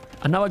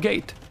 And now a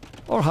gate.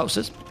 Or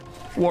houses.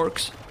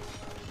 Works.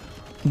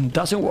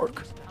 Doesn't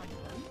work.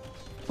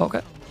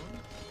 Okay.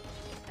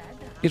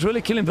 Is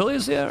really killing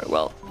villages there?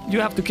 Well, you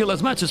have to kill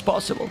as much as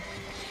possible.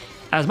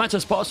 As much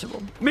as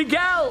possible.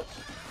 Miguel!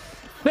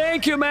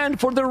 Thank you, man,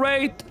 for the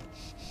raid.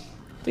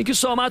 Thank you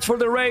so much for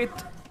the raid.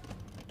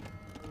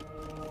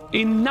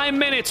 In 9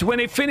 minutes, when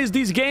I finish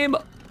this game...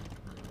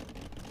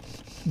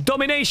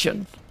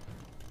 Domination.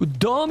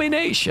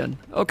 Domination.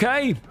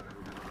 Okay?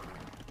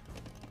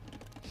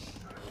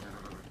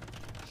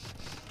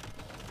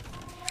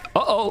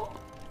 Uh-oh.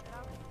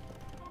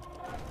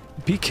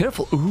 Be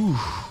careful. Ooh.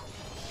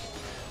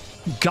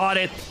 Got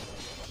it.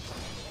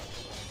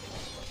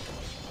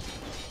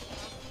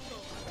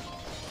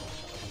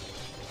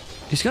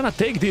 He's gonna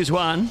take this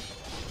one.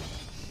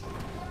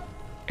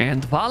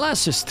 And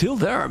Valas is still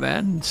there,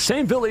 man.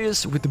 Same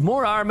village with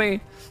more army.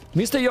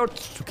 Mr.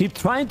 Yort keep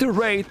trying to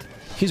raid.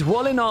 He's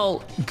walling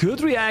all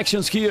good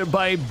reactions here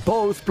by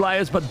both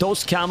players, but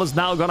those camels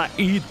now gonna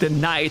eat the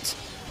night.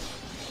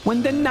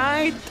 When the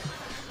night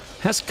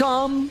has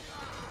come,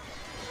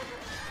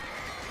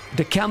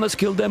 the camels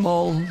kill them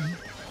all.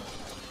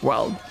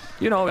 Well,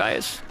 you know,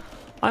 guys,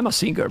 I'm a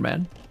singer,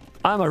 man.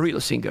 I'm a real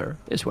singer,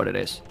 is what it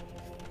is.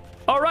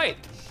 All right.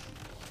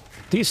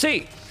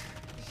 TC.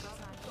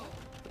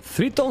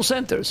 3 town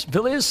centers.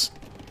 Village,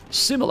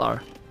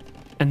 similar.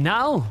 And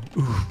now,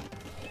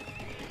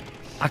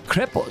 a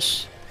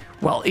Krepos.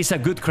 Well, it's a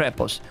good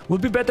Krepos.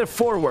 Would be better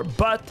forward,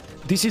 but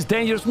this is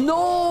dangerous.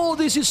 No,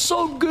 this is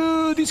so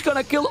good. It's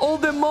gonna kill all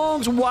the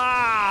monks.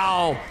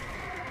 Wow.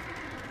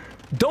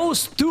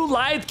 Those 2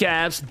 light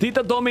caps did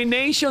a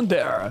domination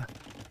there.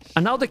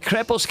 And now the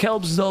Krepos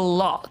helps a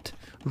lot.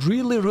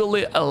 Really,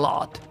 really a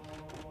lot.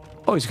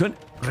 Oh, it's going...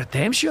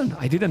 Redemption?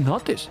 I didn't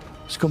notice.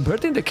 It's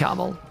converting the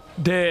camel.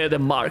 The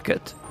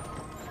market.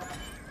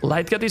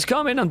 Light cat is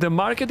coming and the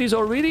market is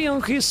already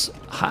on his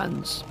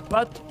hands.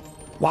 But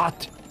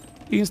what?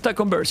 Insta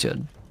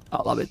conversion.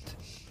 I love it.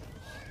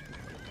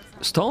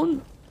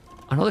 Stone?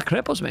 Another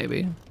Krepos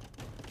maybe.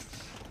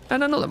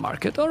 And another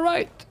market. All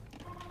right.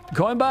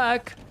 Going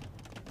back.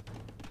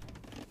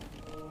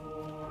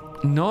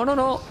 No, no,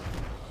 no.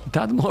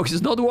 That mox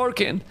is not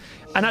working.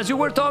 And as you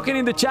were talking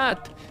in the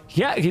chat,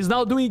 yeah, he's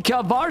now doing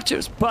cav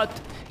archers, but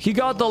he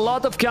got a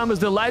lot of camels.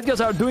 The light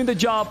guys are doing the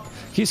job.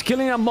 He's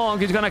killing a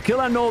monk. He's gonna kill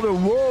another.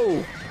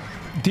 Whoa.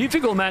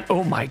 Difficult, man.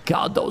 Oh my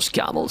god, those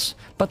camels.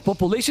 But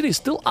population is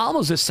still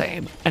almost the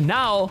same. And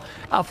now,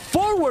 a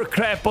forward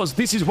Krepos.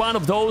 This is one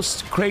of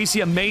those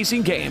crazy,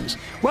 amazing games.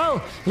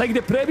 Well, like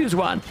the previous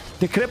one,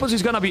 the Krepos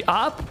is gonna be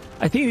up.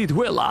 I think it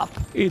will up.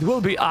 It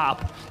will be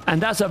up.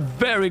 And that's a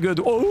very good...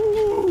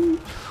 Oh!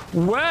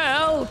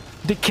 Well,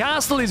 the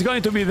castle is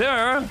going to be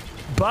there,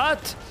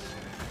 but...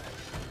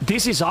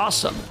 This is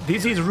awesome.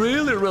 This is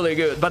really, really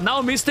good. But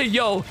now Mr.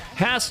 Yo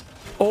has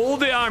all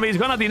the army. He's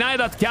gonna deny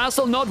that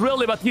castle. Not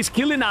really, but he's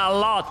killing a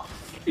lot.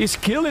 He's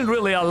killing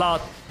really a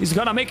lot. He's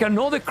gonna make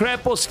another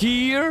Krepos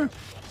here.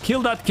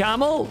 Kill that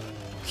camel.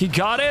 He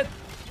got it.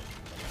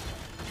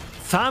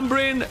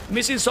 Thambrin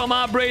missing some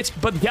upgrades.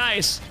 But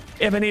guys,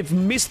 even if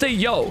Mr.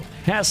 Yo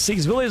has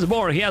 6 villages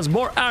more, he has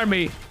more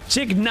army.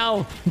 Check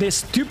now the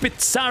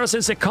stupid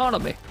Saracens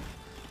economy.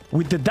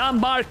 With the damn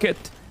market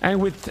and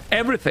with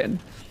everything.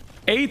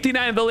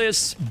 89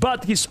 villages,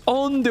 but he's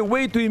on the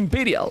way to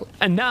Imperial.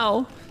 And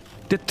now,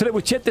 the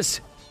trebuchet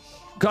is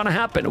gonna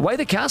happen. Why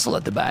the castle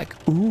at the back?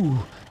 Ooh,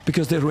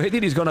 because the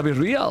raiding is gonna be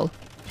real.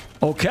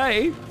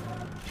 Okay.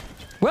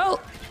 Well,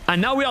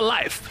 and now we are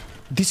live.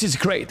 This is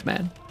great,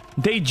 man.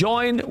 We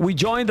joined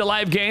the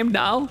live game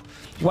now.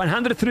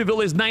 103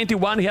 villages,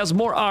 91. He has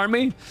more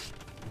army.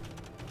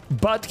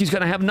 But he's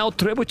gonna have now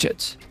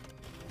trebuchets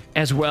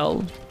as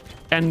well.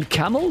 And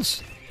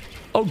camels?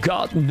 Oh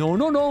god, no,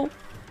 no, no.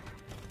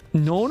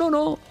 No, no,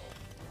 no.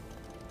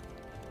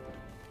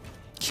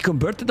 He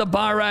converted the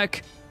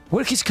barrack.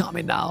 Where he's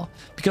coming now?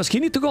 Because he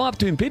need to go up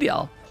to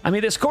Imperial. I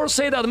mean, the scores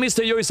say that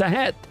Mr. Yo is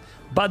ahead.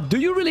 But do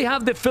you really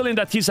have the feeling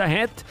that he's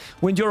ahead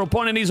when your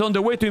opponent is on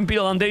the way to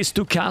Imperial and there's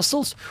 2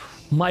 castles?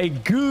 My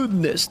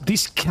goodness,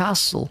 this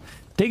castle.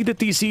 Take the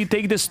TC,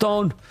 take the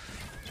stone.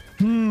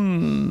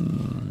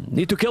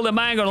 Need to kill the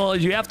mangonel.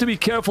 You have to be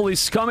careful.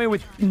 He's coming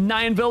with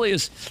 9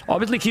 villages.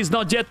 Obviously, he's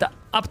not yet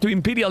up to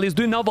Imperial. He's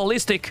doing no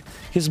ballistic.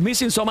 He's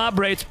missing some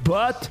upgrades,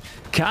 but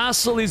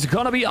castle is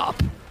gonna be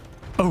up.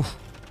 Oh,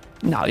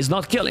 no, he's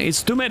not killing.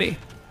 It's too many.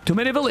 Too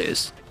many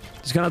villages.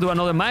 He's gonna do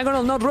another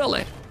mangonel? Not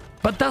really.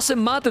 But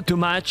doesn't matter too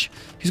much.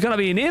 He's gonna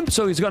be an imp,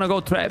 so he's gonna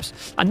go traps.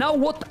 And now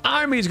what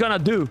army is gonna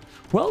do?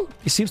 Well,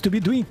 he seems to be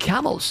doing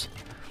camels.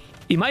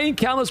 Imagine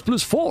camels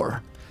plus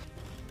 4.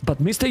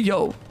 But Mr.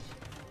 Yo,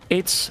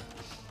 it's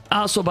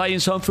also buying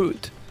some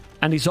food.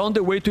 And he's on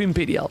the way to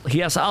Imperial. He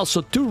has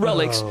also 2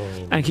 relics.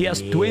 And he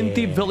has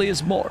 20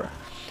 villages more.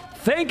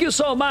 Thank you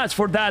so much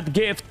for that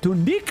gift to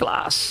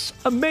Niklas.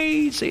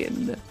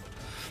 Amazing.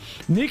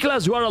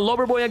 Niklas, you are a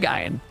lover boy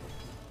again.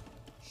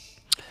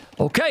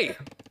 Okay.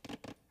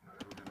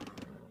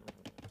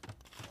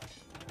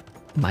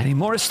 Mining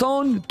more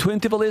stone.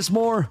 20 villages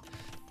more.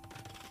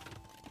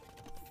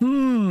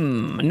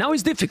 Now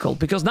it's difficult.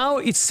 Because now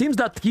it seems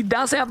that he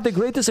does have the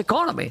greatest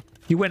economy.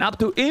 He went up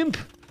to Imp.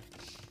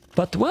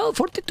 But, well,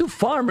 42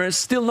 farmers,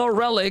 still no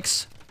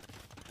relics.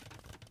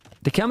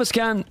 The camels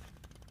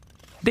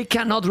they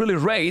cannot really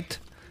raid.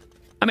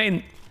 I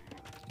mean,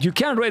 you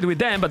can raid with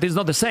them, but it's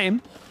not the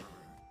same.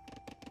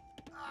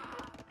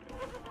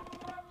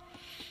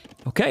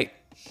 Okay.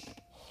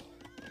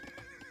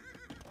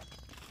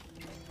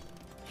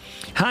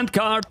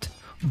 Handcart,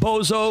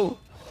 Bozo.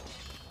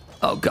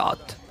 Oh god.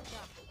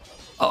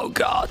 Oh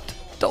god.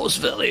 Those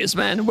villies,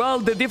 man. Well,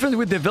 the difference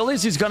with the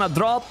villies is gonna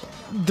drop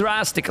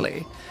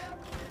drastically.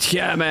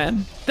 Yeah,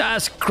 man.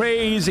 That's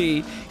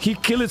crazy. He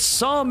killed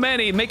so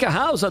many. Make a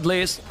house at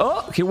least.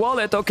 Oh, he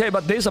wallet. Okay,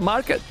 but there's a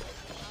market.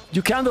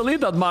 You can't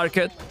delete that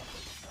market.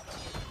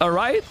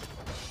 Alright?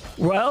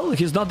 Well,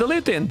 he's not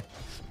deleting.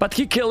 But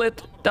he killed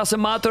it. Doesn't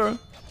matter.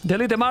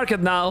 Delete the market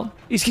now.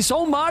 It's his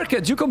own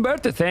market. You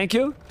converted. Thank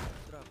you.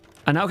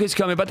 And now he's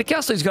coming. But the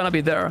castle is gonna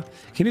be there.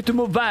 He need to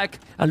move back.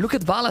 And look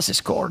at Valas'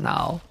 score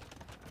now.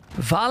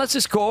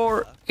 Valas'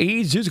 score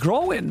is just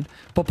growing.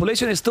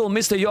 Population is still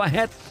Mr. Yo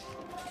ahead.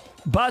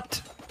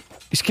 But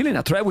he's killing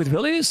a threat with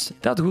villies?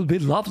 That would be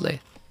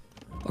lovely.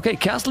 Okay,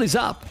 castle is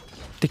up.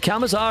 The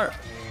camels are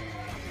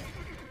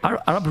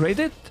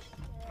upgraded.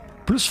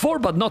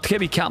 +4, but not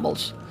heavy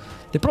camels.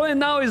 The problem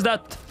now is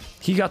that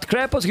he got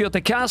Krepos, he got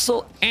the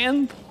castle,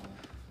 and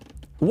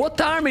what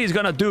army is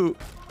gonna do?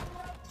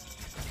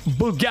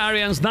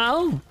 Bulgarians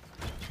now?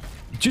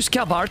 Just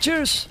cav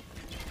archers?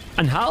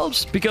 And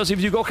halves? Because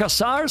if you go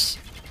hussars,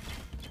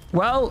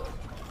 well,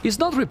 he's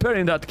not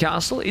repairing that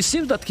castle. It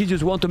seems that he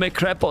just wants to make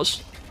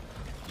Krepos.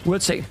 We'll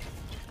see.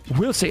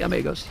 We'll see,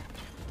 amigos.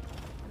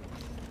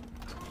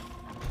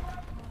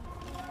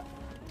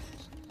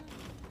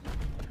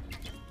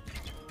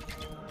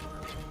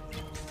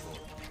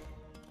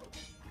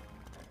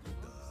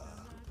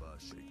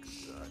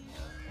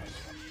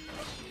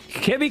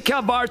 Heavy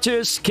cav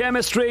archers,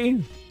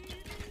 chemistry.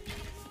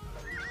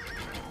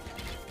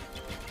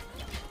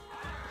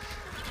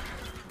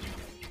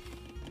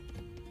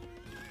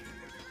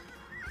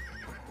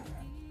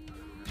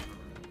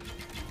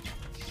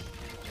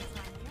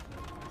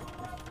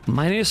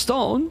 Mining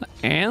stone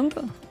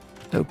and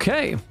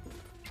okay.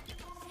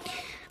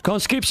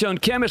 Conscription,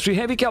 chemistry,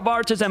 heavy cav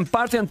archers, and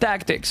Parthian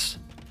tactics.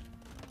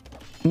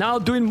 Now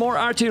doing more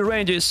archery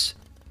ranges.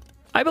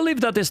 I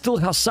believe that the still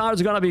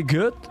hussars gonna be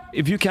good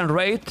if you can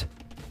raid.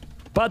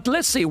 But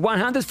let's see,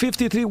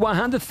 153,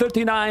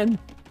 139.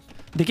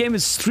 The game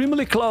is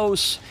extremely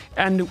close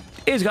and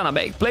it's gonna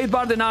make Blade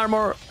Bard and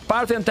armor,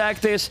 Parthian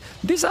tactics.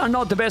 These are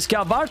not the best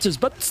cav archers,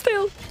 but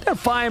still they're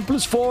fine.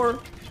 +4.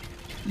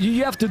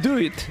 You have to do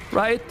it,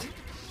 right?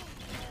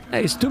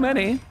 Hey, it's too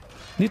many.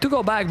 Need to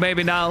go back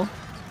maybe now.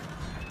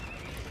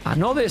 I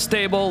know they're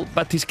stable,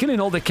 but he's killing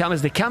all the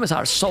camels. The camels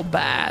are so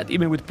bad.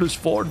 Even with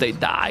 +4, they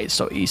die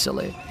so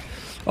easily.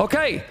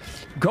 Okay,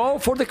 go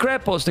for the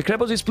Krepos. The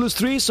Krepos is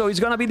 +3, so he's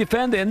gonna be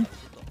defending.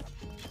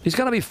 He's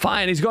gonna be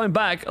fine. He's going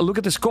back. Look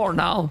at the score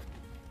now.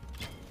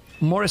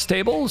 More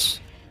stables?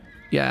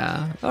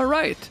 Yeah, all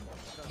right.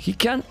 He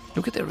can...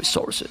 Look at the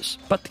resources.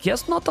 But he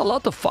has not a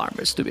lot of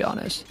farmers, to be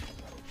honest.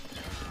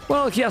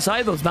 Well, he has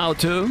idols now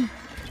too.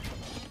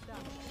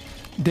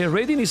 The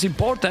raiding is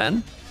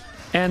important.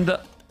 And...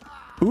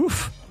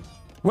 oof.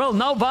 Well,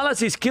 now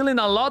Valas is killing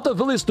a lot of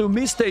villages to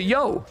Mr.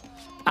 Yo.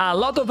 A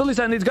lot of villages,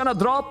 and it's gonna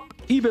drop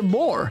even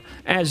more.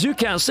 As you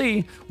can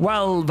see,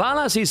 while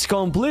Valas is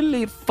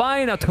completely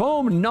fine at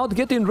home, not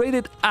getting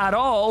raided at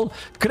all,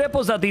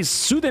 Krepos that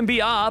is shouldn't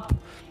be up.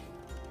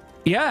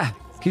 Yeah,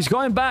 he's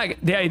going back.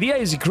 The idea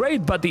is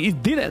great, but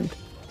it didn't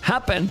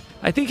happen.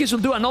 I think he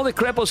should do another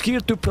Krepos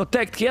here to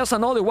protect. He has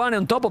another one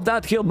on top of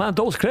that hill. Man,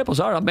 those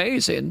Krepos are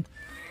amazing.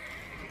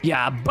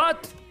 Yeah,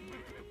 but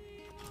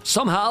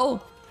somehow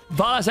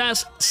Valas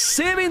has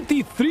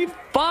 73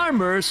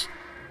 farmers,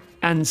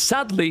 and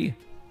sadly,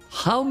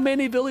 how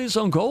many villages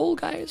on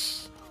gold,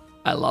 guys?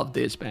 I love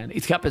this, man.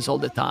 It happens all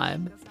the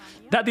time.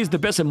 That is the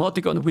best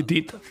emoticon we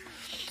did.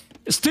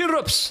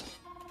 Stirrups.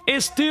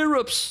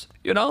 Stirrups.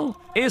 You know?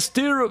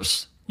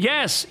 Stirrups.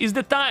 Yes, it's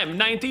the time.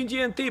 19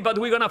 GMT, but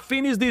we're gonna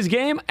finish this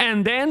game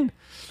and then...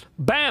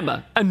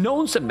 bam!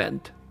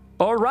 Announcement.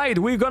 Alright,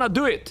 we're gonna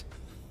do it.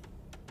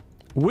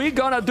 We're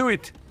gonna do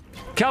it.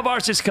 Cav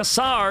versus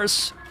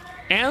Hussars.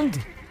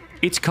 And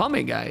it's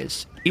coming,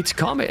 guys. It's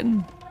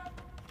coming.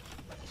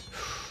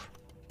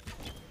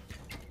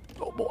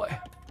 Oh boy.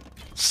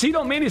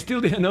 Sidon Min is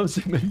still the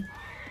announcement.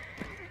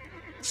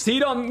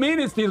 Sidon Min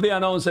is still the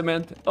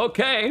announcement.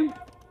 Okay.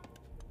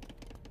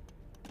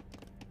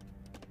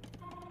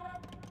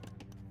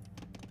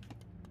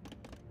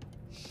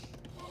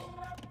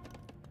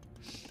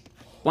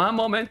 One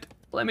moment.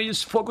 Let me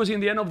just focus in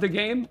the end of the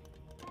game.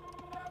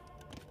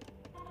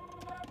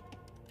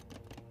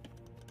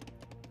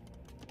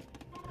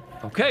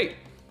 Okay.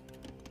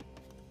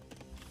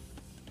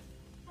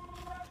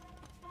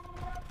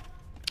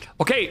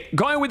 Okay,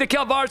 going with the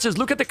cav archers.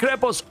 Look at the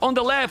Krepos on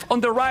the left,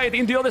 on the right,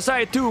 in the other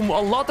side too.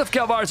 A lot of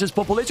cav archers.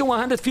 Population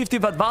 150,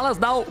 but Valas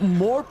now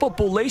more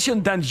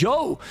population than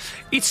Yo.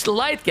 It's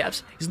light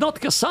caps. It's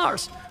not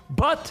Hussars,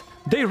 but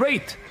they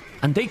raid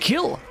and they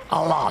kill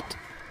a lot.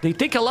 They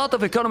take a lot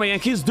of economy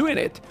and he's doing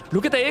it.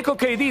 Look at the Echo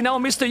KD. Now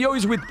Mr. Yo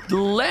is with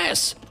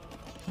less.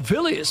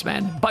 villages,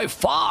 man. By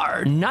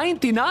far,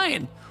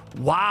 99.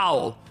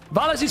 Wow.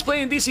 Valas is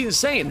playing this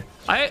insane.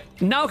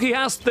 Now he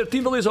has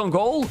 13 villages on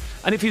goal,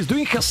 and if he's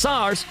doing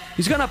Hussars,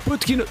 he's gonna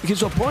put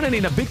his opponent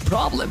in a big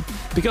problem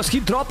because he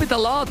dropped it a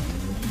lot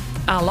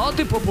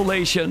in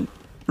population.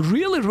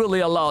 Really,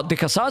 really a lot. The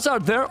Hussars are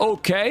there,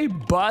 okay,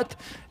 but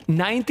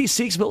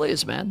 96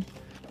 villages, man.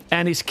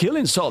 And he's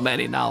killing so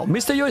many now.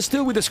 Mr. Yo is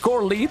still with the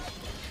score lead,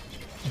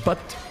 but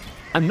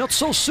I'm not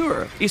so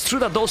sure. It's true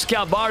that those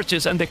Cav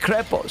Archers and the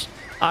Crepos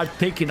are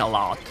taking a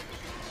lot.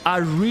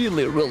 Are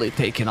really, really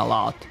taking a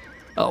lot.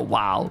 Oh,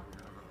 wow.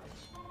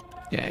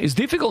 Yeah, it's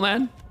difficult,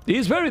 man.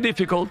 It's very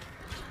difficult.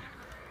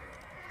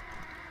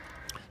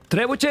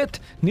 Trebuchet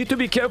need to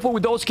be careful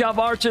with those Cav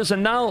Archers,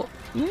 and now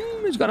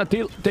he's gonna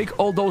take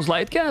all those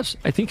light Cavs.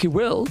 I think he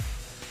will.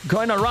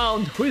 Going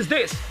around. Who is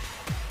this?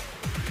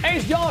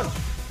 Ace John.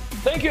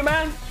 Thank you,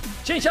 man.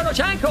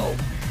 Chinchanochanko.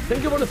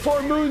 Thank you for the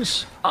 4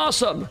 moons.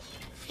 Awesome.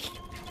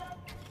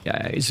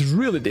 Yeah, it's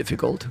really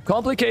difficult.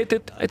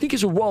 Complicated. I think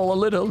it's a wall a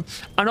little.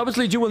 And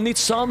obviously you will need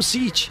some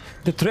siege.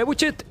 The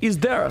Trebuchet is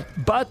there,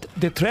 but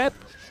the trap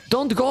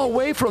don't go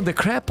away from the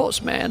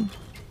Krepos, man.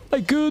 My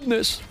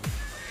goodness.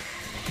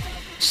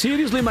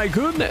 Seriously, my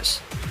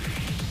goodness.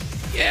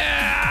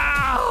 Yeah!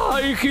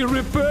 He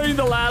repaired in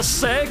the last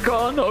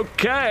second.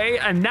 Okay,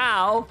 and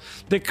now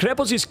the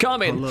Krepos is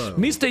coming. Hello.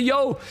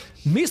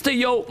 Mr.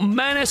 Yo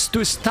managed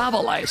to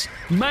stabilize.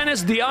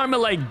 Managed the army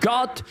like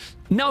God.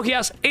 Now he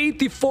has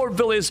 84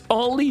 villages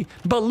only,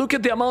 but look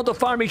at the amount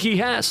of army he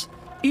has.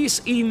 It's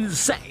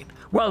insane.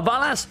 Well,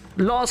 Valas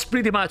lost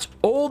pretty much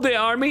all the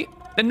army,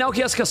 and now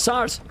he has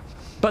Hussars,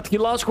 but he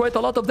lost quite a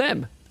lot of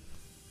them.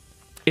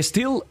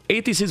 Still,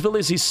 86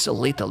 villages is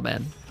little,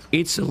 man.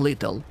 It's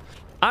little.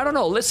 I don't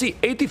know, let's see,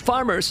 80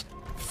 farmers,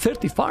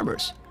 30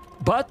 farmers.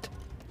 But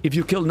if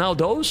you kill now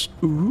those,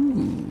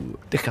 ooh,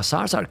 the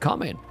Hussars are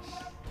coming.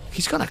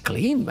 He's gonna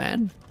clean,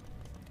 man.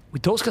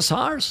 With those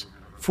Hussars,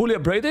 fully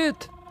upgraded,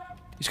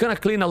 he's gonna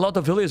clean a lot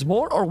of villages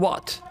more, or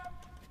what?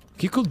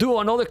 He could do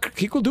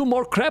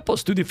more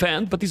Krepos to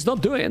defend, but he's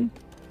not doing.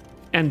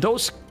 And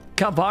those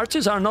Cav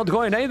Archers are not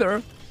going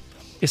either.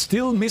 It's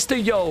still Mr.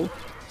 Yo,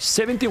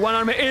 71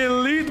 army,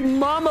 elite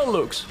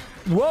Mamelukes.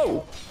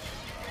 Whoa!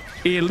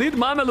 Elite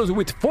Mamelukes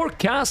with 4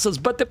 castles,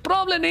 but the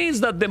problem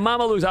is that the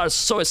Mamelukes are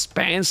so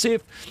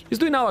expensive. He's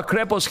doing now a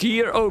Krepos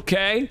here,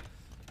 okay.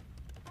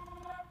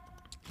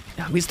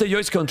 Yeah, Mr. Yo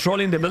is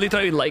controlling the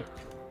military like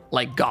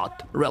God,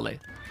 really.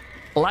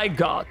 Like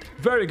God.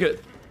 Very good.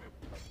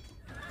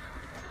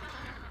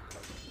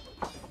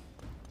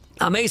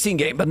 Amazing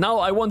game, but now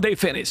I want they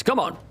finish. Come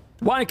on.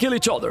 Wanna kill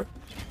each other.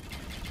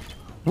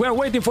 We're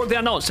waiting for the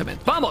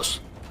announcement.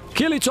 Vamos!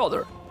 Kill each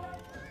other.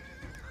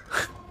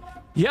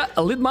 Yeah,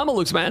 elite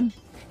Mamelukes, man.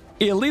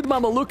 Elite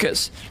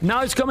Mamelukes.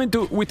 Now it's coming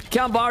to with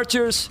Cav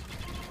Archers.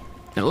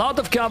 A lot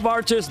of Cav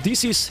Archers.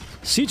 This is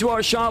Siege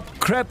Workshop,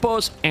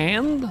 Krepos,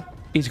 and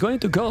it's going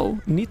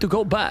to need to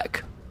go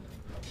back.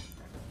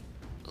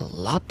 A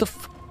lot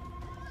of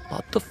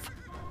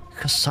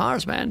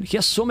Hussars, man. He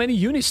has so many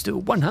units too.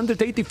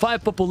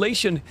 185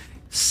 population.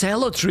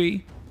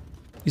 Cemetery.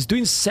 He's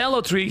doing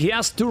Cemetery. He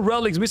has 2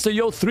 relics. Mr.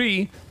 Yo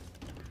 3.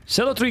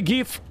 Cemetery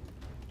give.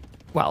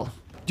 Well,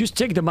 just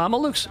check the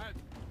Mamelukes.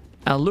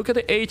 And look at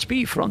the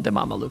HP from the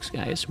Mamelukes,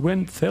 guys.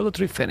 When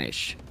Cemetery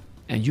finish.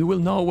 And you will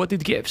know what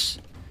it gives.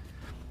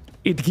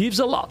 It gives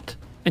a lot.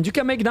 And you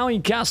can make now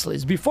in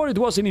castles. Before it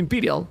was in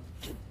Imperial.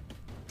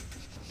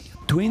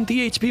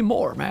 20 HP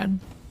more,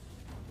 man.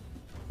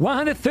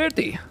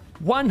 130.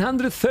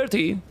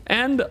 130.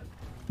 And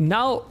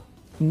now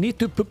need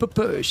to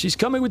push. He's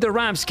coming with the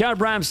Rams. Car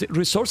Rams.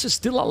 Resources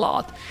still a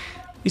lot.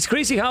 It's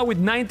crazy how with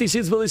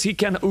 96 villages he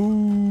can...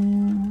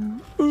 Ooh.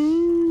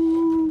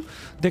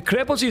 The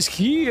Krepos is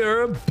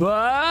here,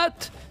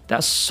 but...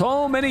 There's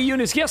so many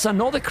units. He has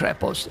another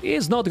Krepos.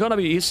 It's not gonna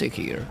be easy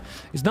here.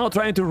 He's now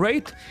trying to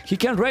raid. He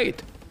can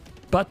raid.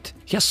 But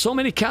he has so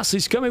many castles.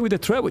 He's coming with the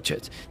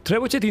Trebuchet.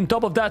 Trebuchet in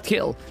top of that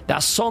hill.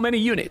 There's so many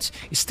units.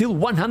 It's still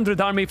 100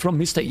 army from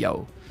Mr.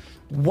 Yo.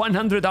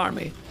 100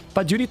 army.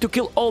 But you need to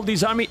kill all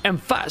this army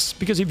and fast.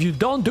 Because if you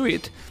don't do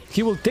it,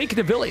 he will take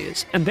the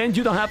villages. And then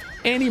you don't have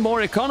any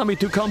more economy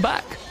to come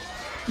back.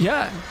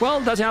 Yeah,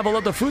 well, doesn't have a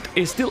lot of food.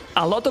 It's still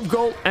a lot of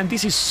gold. And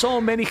this is so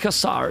many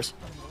Hussars.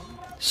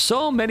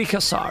 So many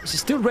Hussars.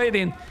 Still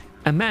raiding.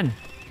 And man,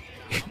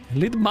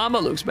 elite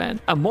Mamelukes, man.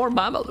 And more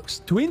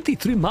Mamelukes.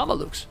 23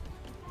 Mamelukes.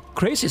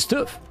 Crazy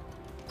stuff.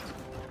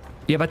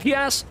 Yeah, but he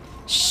has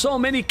so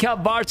many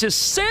Cav Archers.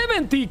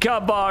 70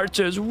 Cav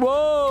Archers.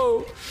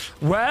 Whoa.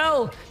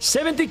 Well,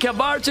 70 Cav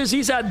Archers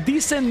is a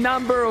decent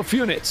number of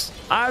units.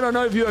 I don't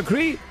know if you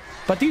agree,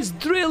 but it's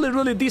really,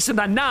 really decent.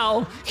 And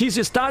now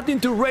he's starting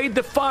to raid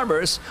the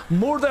farmers.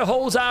 Murder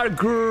holes are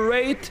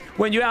great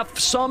when you have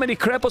so many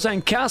Krepos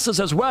and castles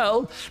as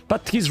well.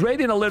 But he's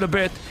raiding a little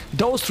bit.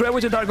 Those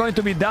Trebuchets are going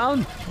to be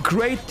down.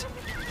 Great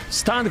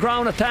stand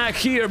ground attack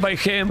here by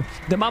him.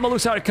 The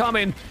Mamelukes are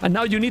coming, and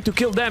now you need to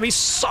kill them. It's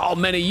so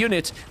many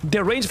units.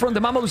 The range from the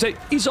Mamelukes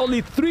is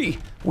only 3,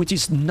 which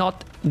is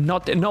not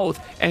enough.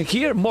 And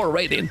here, more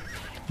raiding.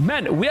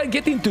 Man, we are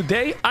getting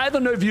today, I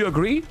don't know if you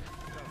agree,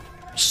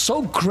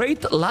 so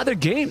great ladder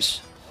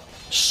games.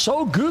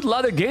 So good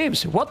ladder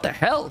games. What the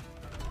hell?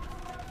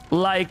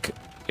 Like,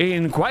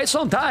 in quite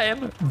some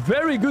time,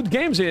 very good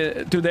games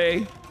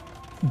today.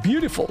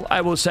 Beautiful,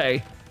 I will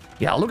say.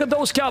 Yeah, look at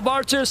those Cav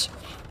Archers.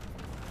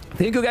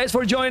 Thank you guys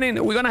for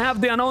joining. We're gonna have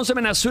the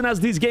announcement as soon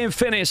as this game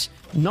finishes.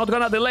 Not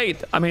gonna delay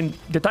it. I mean,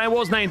 the time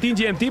was 19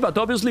 GMT, but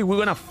obviously we're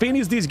gonna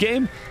finish this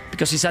game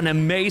because it's an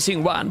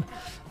amazing one.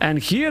 And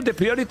here the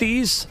priority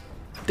is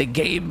the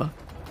game.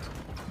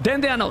 Then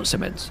the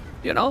announcements,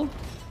 you know?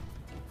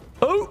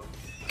 Oh,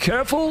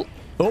 careful.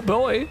 Oh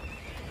boy.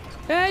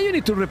 You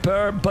need to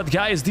repair. But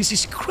guys, this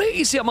is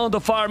crazy amount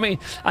of army.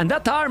 And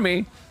that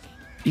army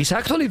is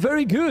actually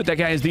very good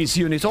against these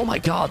units. Oh my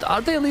god,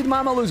 are the elite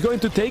Mamelukes going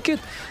to take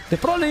it? The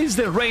problem is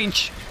the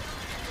range.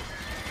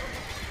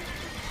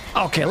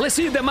 Okay, let's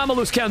see if the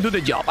Mamelukes can do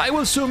the job. I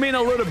will zoom in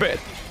a little bit.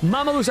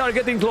 Mamelukes are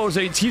getting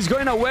closer. He's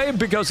going away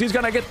because he's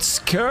gonna get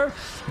scared.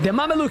 The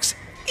Mamelukes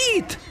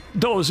eat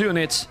those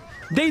units.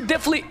 They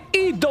definitely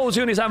eat those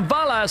units, and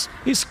Valas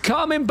is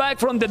coming back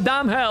from the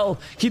damn hell.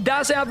 He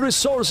doesn't have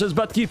resources,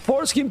 but he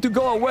forced him to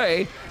go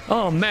away.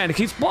 Oh man,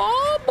 he's...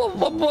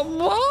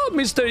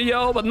 Mr.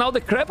 Yo, but now the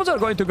Crepos are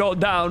going to go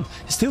down.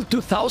 Still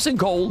 2,000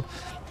 gold.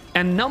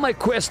 And now my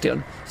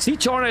question,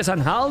 Siege Hornets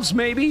and Halves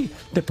maybe?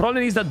 The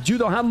problem is that you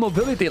don't have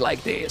mobility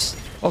like this.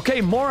 Okay,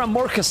 more and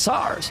more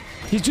Hussars.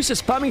 He's just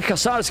spamming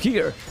Hussars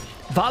here.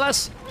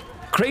 Valas,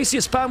 crazy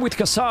spam with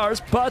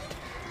Hussars, but...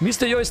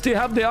 Mr. Yo still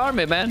have the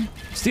army, man.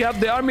 Still have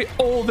the army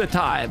all the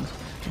time.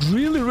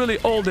 Really, really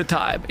all the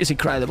time. It's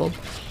incredible.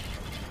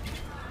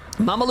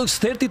 Mamelukes,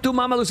 32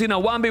 Mamelukes in a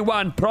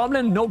 1v1.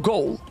 Problem, no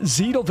goal.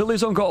 0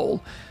 villages on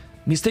goal.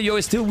 Mr. Yo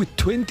is still with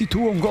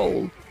 22 on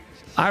goal.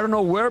 I don't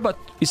know where, but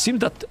it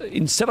seems that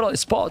in several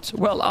spots.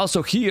 Well,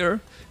 also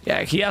here.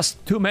 Yeah, he has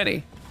too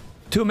many.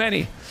 Too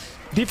many.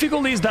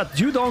 Difficulty is that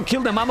you don't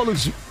kill the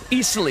Mamelukes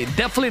easily.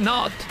 Definitely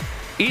not.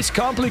 It's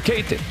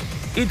complicated.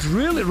 It's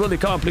really, really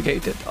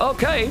complicated.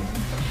 Okay.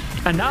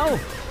 And now,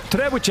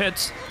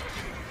 Trebuchets.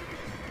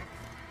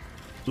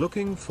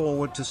 Looking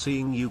forward to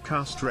seeing you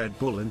cast Red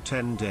Bull in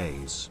 10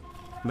 days.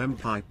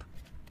 Mempipe.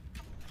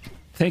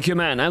 Thank you,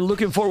 man. I'm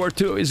looking forward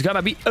to. It's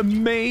gonna be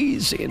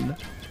amazing.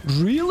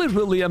 Really,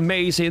 really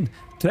amazing.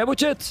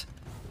 Trebuchet.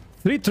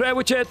 3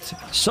 Trebuchet.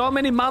 So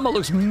many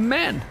Mamelukes.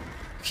 Man,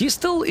 he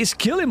still is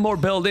killing more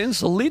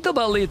buildings, little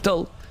by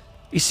little.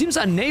 It seems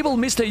unable,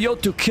 Mr. Yo,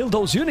 to kill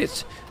those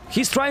units.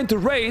 He's trying to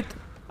raid.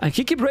 And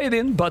he keep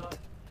raiding, but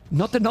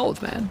not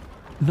enough, man.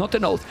 Not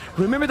enough.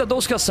 Remember that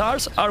those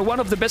Hussars are one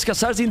of the best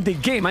Hussars in the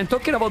game. I'm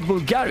talking about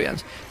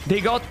Bulgarians. They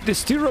got the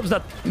stirrups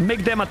that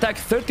make them attack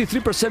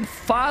 33%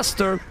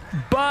 faster,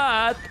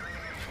 but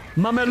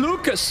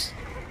Mamelukes.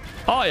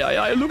 Oh,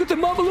 yeah. Look at the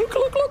Mameluke.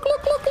 Look.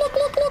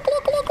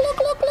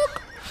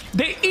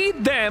 They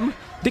eat them.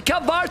 The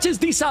Cav Archers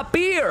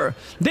disappear.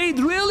 They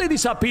really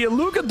disappear.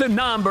 Look at the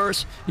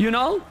numbers, you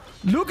know?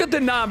 Look at the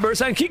numbers,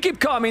 and he keep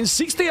coming.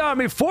 60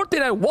 army,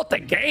 49. What a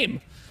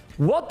game!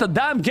 What a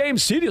damn game!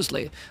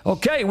 Seriously.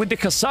 Okay, with the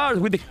Hussars,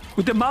 with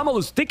the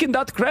Mamelukes taking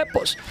that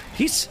Crepos,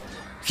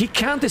 he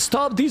can't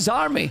stop this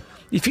army.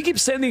 If he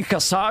keeps sending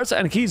Hussars,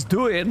 and he's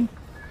doing,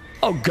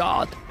 oh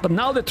god! But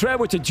now the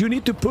Trebuchet, you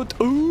need to put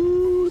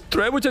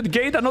Trebuchet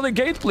gate, another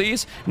gate,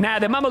 please. Nah,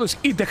 the Mamelukes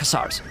eat the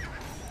Hussars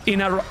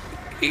in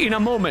a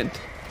moment.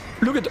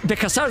 Look at the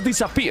Hussars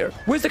disappear.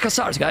 Where's the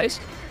Hussars,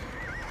 guys?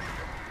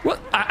 Well,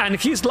 and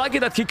he's lucky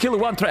that he killed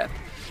 1 trap.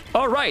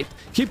 Alright,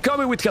 keep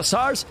coming with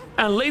Hussars,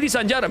 and ladies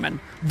and gentlemen,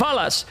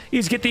 Valas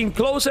is getting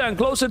closer and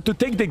closer to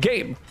take the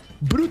game.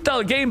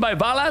 Brutal game by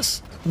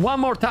Valas, one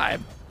more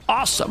time.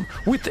 Awesome,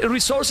 with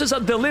resources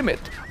at the limit,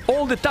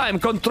 all the time,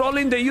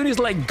 controlling the units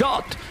like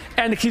God,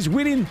 and he's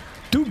winning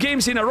 2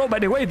 games in a row. By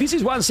the way, this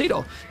is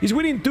 1-0. He's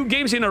winning 2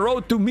 games in a row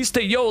to Mr.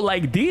 Yo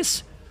like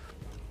this.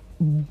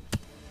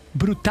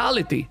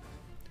 Brutality.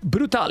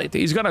 Brutality.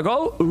 He's gonna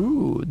go,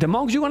 ooh, the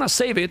monks, you wanna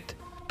save it,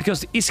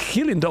 because he's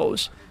healing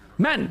those.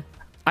 Man,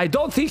 I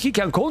don't think he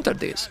can counter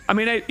this. I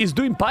mean, he's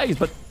doing pikes,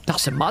 but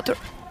doesn't matter.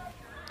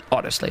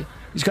 Honestly.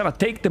 He's gonna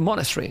take the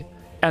monastery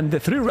and the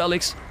 3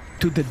 relics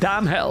to the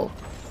damn hell.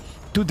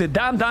 To the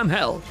damn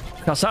hell.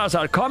 Hussars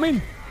are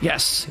coming?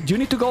 Yes, you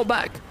need to go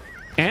back.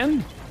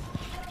 And...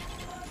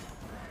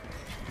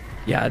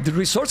 yeah, the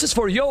resources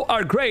for Yo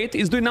are great.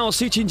 He's doing now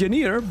Siege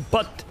Engineer,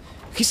 but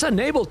he's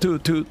unable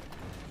to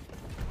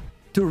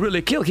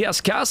really kill. He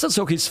has castles,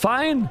 so he's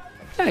fine.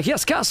 Yeah, he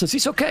has castles,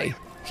 he's okay.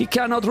 He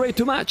cannot raid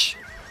too much.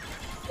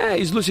 Yeah,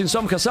 he's losing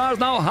some Hussars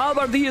now.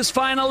 Halbardiers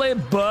finally,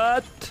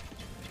 but...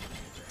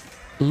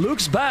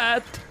 looks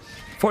bad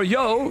for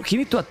Yo. He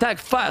needs to attack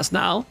fast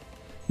now.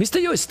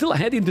 Mr. Yo is still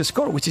ahead in the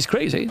score, which is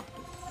crazy.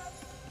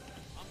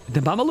 The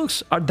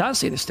Mamelukes are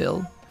dancing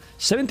still.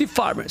 70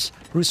 farmers.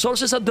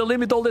 Resources at the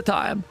limit all the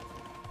time.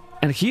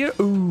 And here,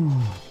 ooh.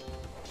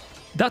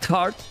 That's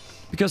hard,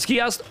 because he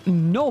has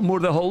no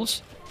murder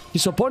holes.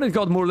 His opponent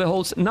got murder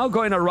holes, now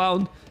going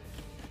around.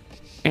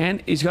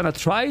 And he's gonna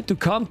try to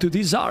come to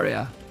this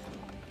area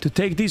to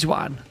take this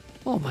one.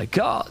 Oh my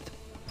god.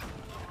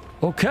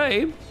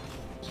 Okay.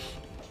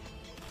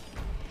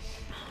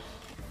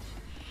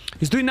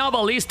 He's doing now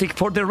ballistic.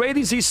 For the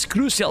ratings is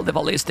crucial, the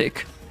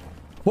ballistic.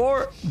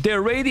 For the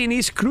rating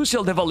is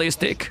crucial, the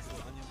ballistic.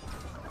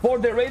 For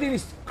the rating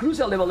is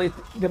crucial,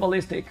 the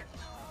ballistic.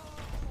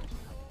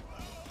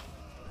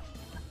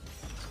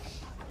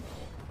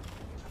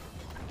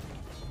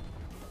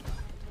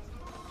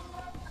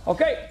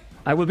 Okay,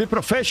 I will be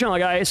professional,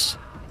 guys.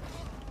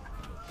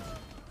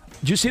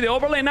 Do you see the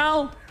overlay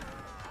now?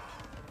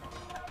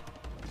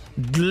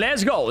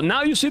 Let's go.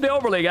 Now you see the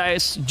overlay,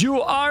 guys.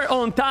 You are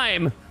on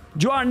time.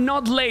 You are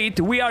not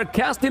late. We are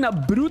casting a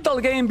brutal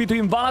game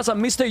between Valas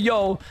and Mr.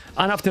 Yo.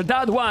 And after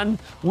that one,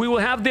 we will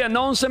have the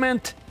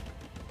announcement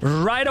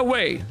right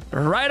away.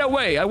 Right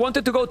away. I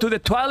wanted to go to the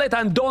toilet,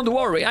 and don't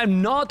worry,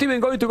 I'm not even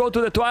going to go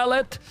to the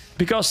toilet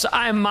because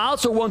I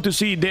also want to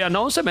see the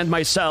announcement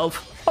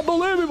myself.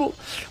 Unbelievable.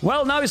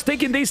 Well, now it's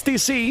taking this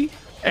TC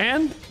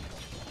and...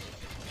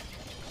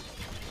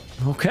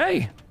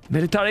 Okay.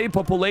 Military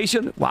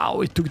population.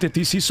 Wow, it took the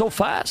TC so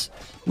fast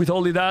with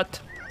only that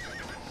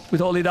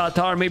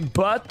army.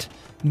 But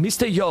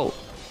Mr. Yo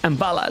and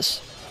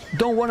Valas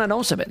don't want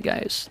announcement,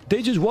 guys.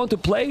 They just want to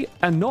play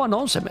and no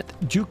announcement.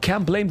 You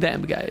can't blame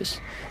them, guys.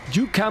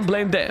 You can't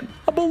blame them.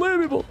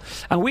 Unbelievable.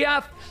 And we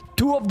have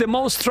two of the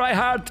most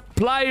try-hard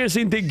players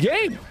in the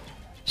game.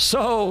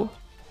 So,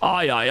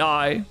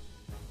 aye.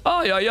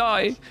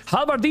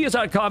 Halbardiers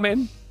are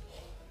coming.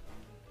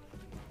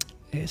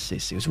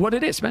 It's what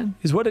it is, man.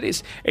 It's what it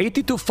is.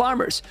 82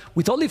 farmers.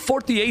 With only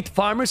 48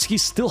 farmers,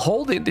 he's still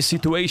holding the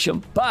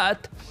situation.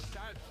 But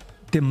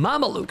the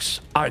Mamelukes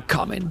are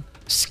coming.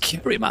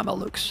 Scary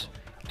Mamelukes.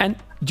 And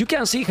you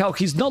can see how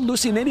he's not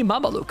losing any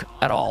Mameluk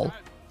at all.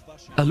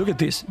 Look at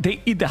this.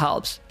 They eat the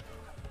halves.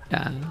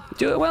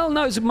 Well,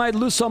 now he might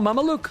lose some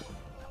Mameluk.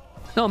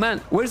 No,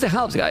 man. Where's the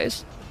halves,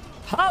 guys?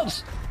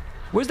 Halves!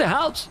 Where's the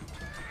halves?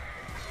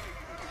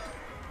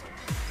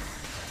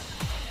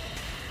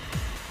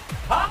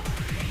 Huh?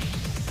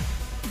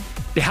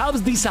 The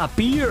halves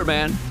disappear,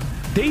 man.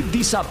 They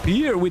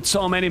disappear with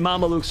so many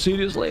Mamelukes,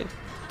 seriously.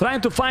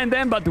 Trying to find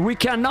them, but we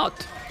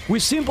cannot. We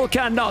simply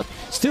cannot.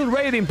 Still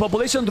raiding.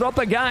 Population drop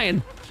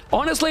again.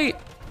 Honestly,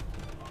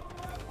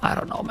 I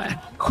don't know, man.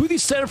 Who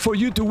deserves for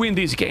you to win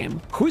this game?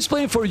 Who is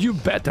playing for you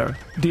better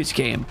this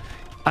game?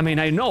 I mean,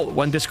 I know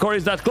when the score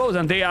is that close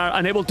and they are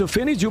unable to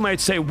finish, you might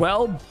say,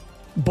 well,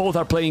 both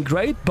are playing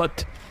great,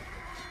 but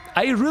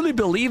I really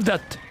believe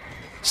that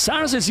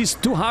Saracens is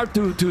too hard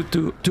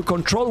to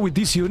control with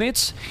these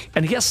units,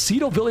 and he has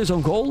 0 villages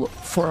on goal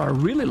for a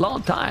really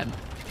long time.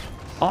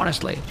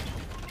 Honestly.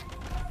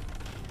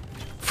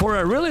 For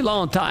a really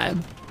long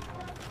time.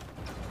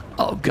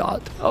 Oh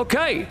god.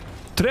 Okay.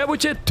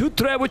 Trebuchet, 2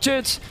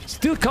 trebuchets,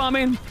 still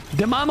coming.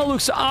 The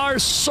Mamelukes are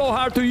so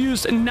hard to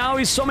use, and now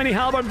is so many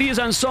halberdiers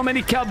and so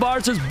many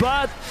kabarses,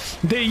 but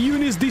the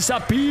units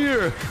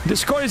disappear. The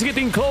score is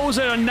getting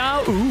closer, and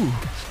now... Ooh.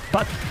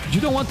 But you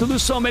don't want to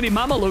lose so many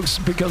Mamelukes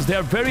because they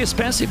are very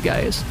expensive,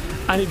 guys.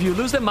 And if you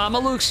lose the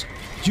Mamelukes,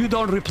 you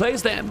don't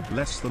replace them.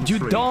 You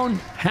don't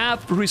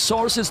have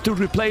resources to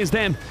replace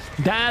them.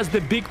 That's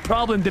the big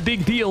problem, the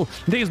big deal.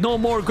 There is no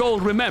more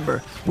gold.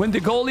 Remember, when the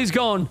gold is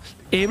gone,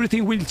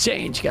 everything will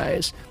change,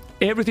 guys.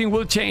 Everything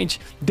will change.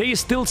 They are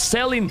still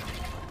selling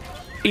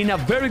in a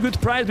very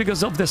good price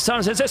because of the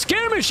Saracens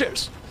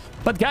skirmishers.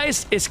 But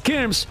guys,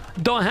 skirms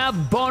don't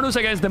have bonus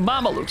against the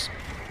Mamelukes.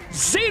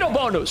 0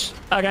 bonus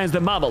against the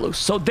Mamelukes.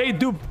 So they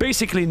do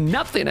basically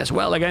nothing as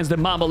well against the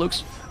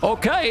Mamelukes.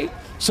 Okay,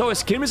 so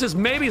skirmishes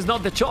maybe is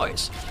not the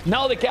choice.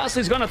 Now the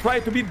castle is gonna try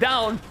to be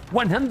down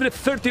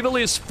 130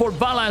 villages for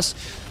Valas.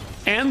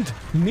 And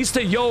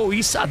Mr. Yo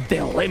is at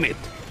the limit.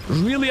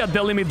 Really at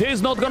the limit. There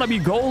is not gonna be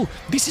goal.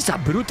 This is a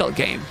brutal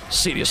game.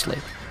 Seriously.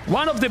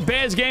 One of the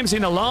best games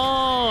in a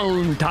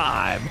long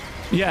time.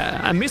 Yeah,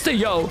 and Mr.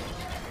 Yo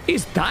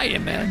is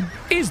dying, man.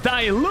 He's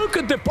dying. Look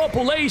at the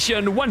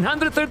population.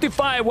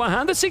 135,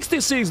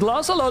 166.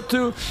 Lost a lot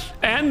too.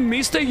 And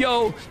Mr.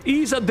 Yo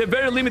is at the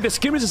very limit. The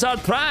skirmishes are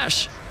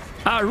trash.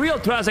 Real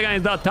trash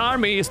against that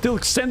army. Is still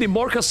sending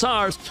more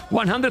Khazars.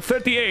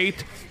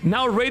 138.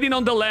 Now raiding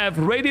on the left.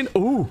 Raiding.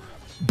 Ooh.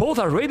 Both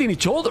are raiding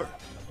each other.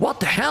 What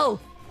the hell?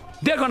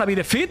 They're gonna be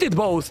defeated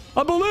both.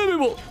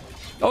 Unbelievable.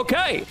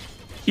 Okay.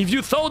 If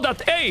you thought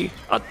that, hey,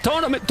 a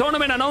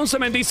tournament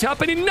announcement is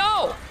happening,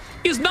 no!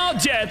 It's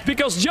not yet,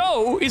 because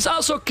Joe is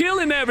also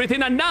killing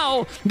everything, and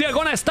now they're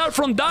gonna start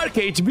from Dark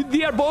Age.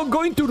 They are both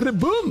going to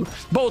reboom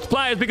both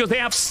players because they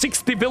have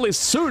 60 villages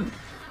soon.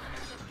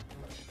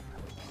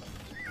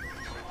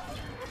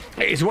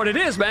 It's what it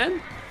is,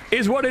 man.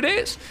 It's what it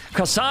is.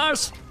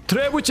 Khazars,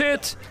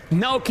 Trebuchet,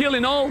 now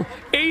killing all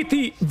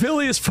 80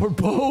 villages for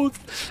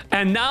both.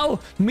 And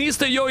now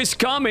Mr. Yo is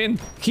coming.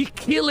 He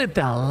killed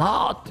a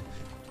lot.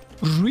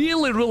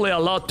 Really, really a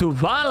lot to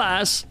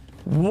Valas.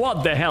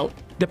 What the hell?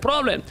 The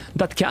problem,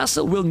 that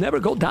castle will never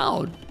go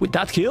down with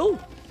that kill.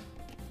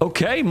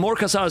 Okay, more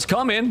Khazars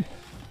coming.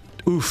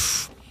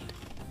 Oof.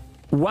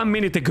 1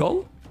 minute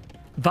ago,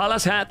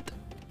 Valas had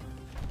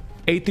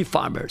 80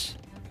 farmers.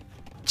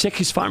 Check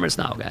his farmers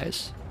now,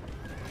 guys.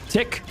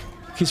 Check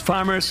his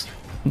farmers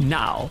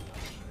now.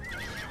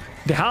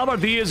 The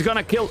halberdier is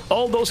gonna kill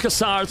all those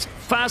hussars.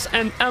 Fast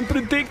and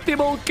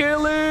unpredictable.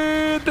 Kill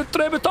it! The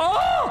trebuchet.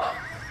 Oh!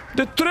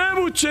 The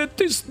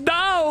trebuchet is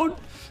down.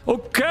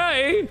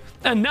 Okay.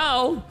 And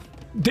now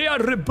they are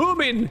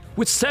rebooming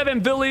with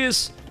 7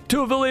 villas,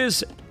 2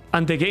 villas,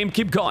 and the game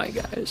keep going,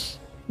 guys.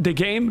 The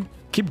game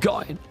keep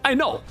going. I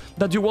know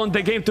that you want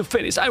the game to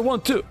finish. I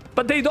want to,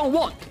 but they don't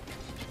want.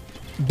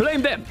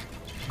 Blame them.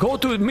 Go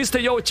to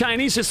Mr. Yo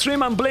Chinese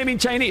stream and blame in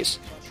Chinese.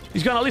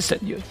 He's gonna listen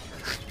to you.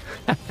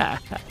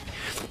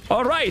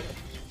 All right.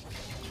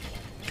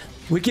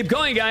 We keep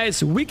going,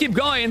 guys. We keep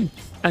going.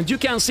 And you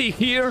can see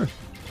here,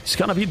 it's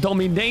gonna be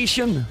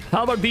domination.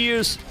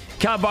 Halberdiers,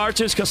 cav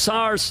archers,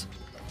 hussars.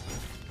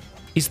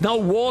 It's now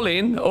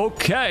walling.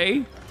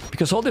 Okay.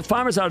 Because all the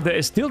farmers are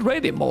there, still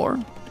ready more.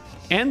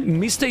 And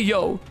Mr.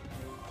 Yo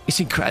is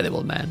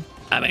incredible, man.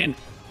 I mean,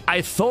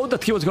 I thought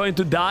that he was going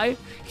to die.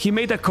 He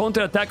made a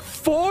counterattack.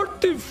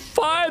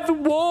 45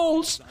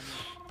 walls.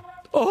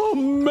 Oh,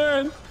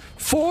 man.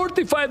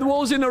 45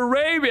 walls in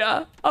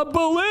Arabia.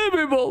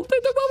 Unbelievable.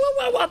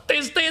 What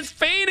is this?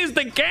 Finish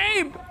the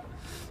game.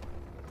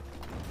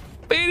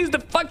 Finish the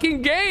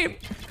fucking game.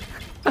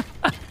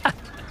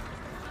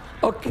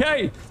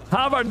 Okay.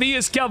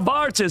 Halberdiers, cav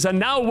archers. And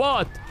now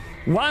what?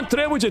 1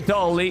 trebuchet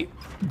only.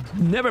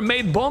 Never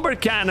made bomber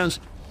cannons.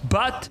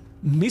 But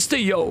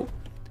Mr. Yo,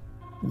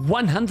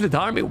 100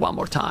 army one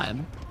more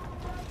time.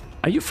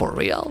 Are you for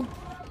real?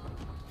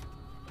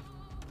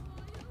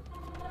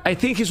 I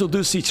think he should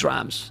do siege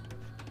rams.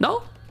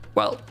 No?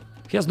 Well,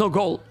 he has no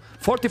goal.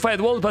 Fortified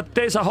walls, but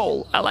there's a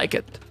hole. I like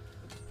it.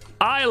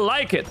 I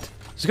like it.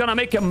 He's gonna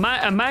make a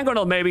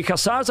mangonel maybe.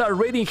 Hussars are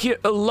raiding here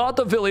a lot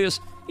of villages.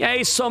 Yeah,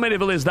 he's so many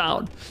villages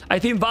down. I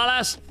think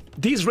Valas,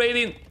 this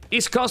raiding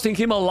is costing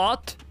him a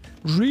lot.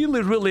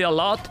 Really, really a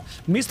lot.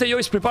 Mr. Yo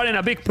is preparing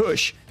a big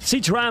push.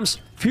 Siege rams,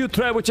 few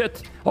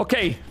trebuchet.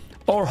 Okay,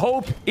 our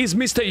hope is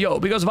Mr. Yo,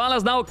 because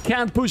Valas now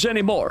can't push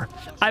anymore.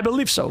 I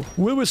believe so.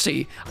 We will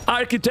see.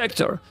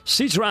 Architecture,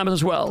 siege rams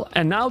as well.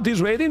 And now this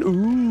raiding,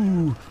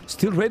 ooh,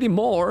 still raiding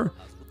more.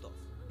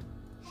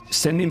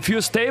 Sending few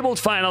stables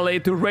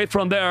finally to raid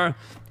from there.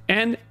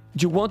 And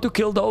you want to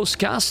kill those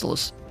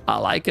castles. I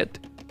like it.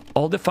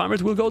 All the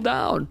farmers will go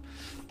down.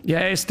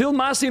 Yeah, still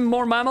massing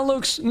more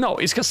Mamelukes. No,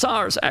 it's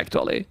Hussars,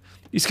 actually.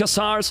 It's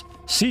Hussars,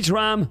 Siege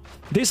Ram.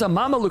 This a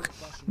Mameluk.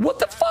 What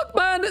the fuck,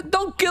 man?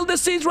 Don't kill the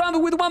Siege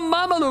Ram with 1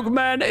 Mameluk,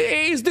 man.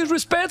 It's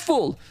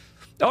disrespectful.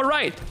 All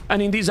right,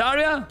 and in this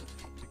area,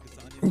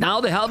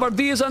 now the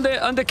halberdiers and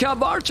the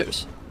cav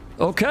archers.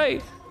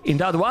 Okay, in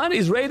that one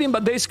is raiding,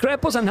 but there's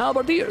crepos and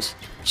halberdiers.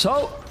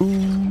 So,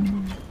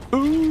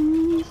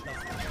 ooh.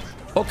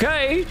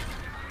 Okay.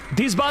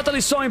 This battle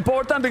is so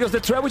important because the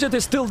trebuchet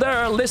is still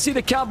there. Let's see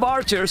the cav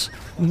archers.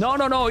 No,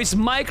 it's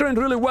microing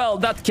really well.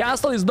 That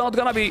castle is not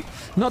gonna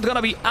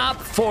be up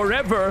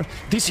forever.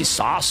 This is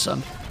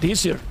awesome.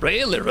 This is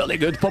really, really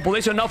good.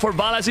 Population now for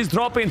Valas is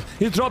dropping.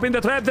 He's dropping the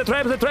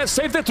traps.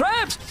 Save the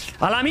traps.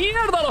 A la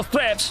mierda los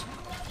traps.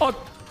 Oh.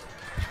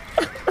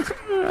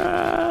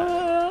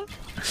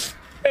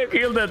 He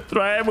killed the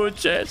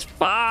trebuchets.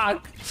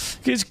 Fuck.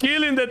 He's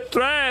killing the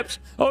traps.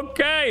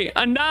 Okay,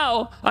 and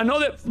now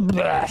another.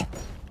 Bleh.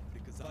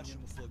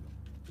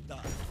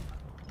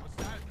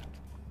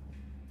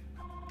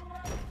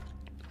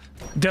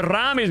 The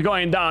ram is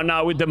going down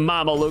now with the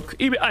Mameluk.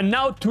 And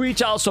now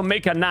Twitch also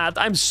make an ad.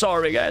 I'm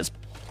sorry, guys.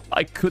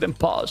 I couldn't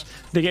pause.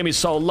 The game is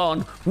so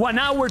long. 1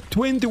 hour,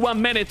 21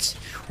 minutes.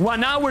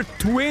 1 hour,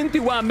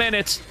 21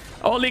 minutes.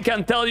 All I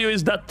can tell you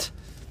is that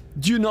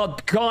you're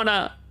not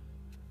gonna...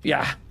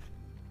 Yeah.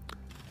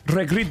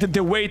 Regret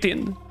the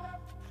waiting.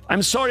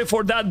 I'm sorry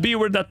for that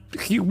viewer that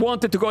he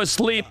wanted to go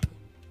sleep.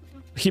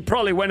 He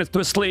probably went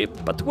to sleep.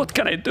 But what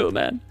can I do,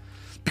 man?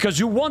 Because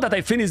you want that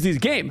I finish this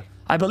game.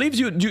 I believe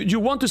you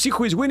want to see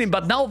who is winning,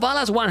 but now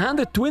Valas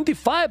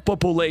 125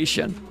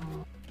 population.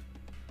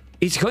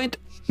 It's going to...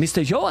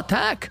 Mr. Yo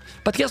attack,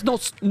 but he has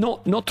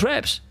no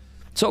traps.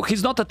 So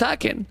he's not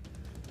attacking.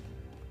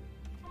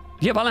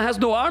 Yeah, Valas has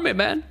no army,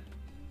 man.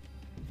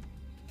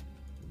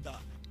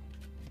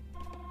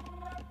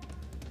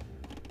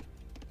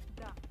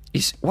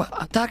 Is what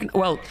attacking?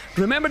 Well,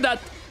 remember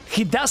that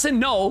he doesn't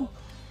know.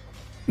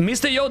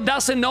 Mr. Yo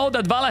doesn't know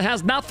that Valas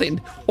has nothing.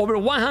 Over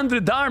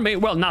 100 army,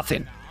 well,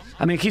 nothing.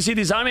 I mean, he sees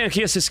this army and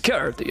he is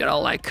scared, you know,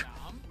 like...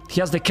 He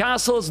has the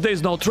castles,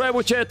 there's no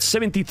trebuchet,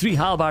 73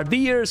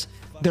 halberdiers,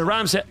 the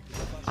rams...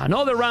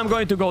 Another ram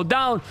going to go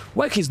down.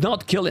 Why he's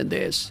not killing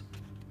this?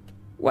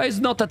 Why he's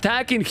not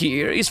attacking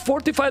here? He's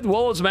fortified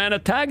walls, man.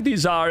 Attack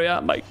this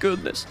area, my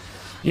goodness.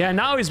 Yeah,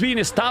 now he's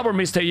being stubborn,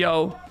 Mr.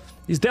 Yo.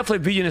 He's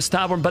definitely being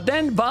stubborn, but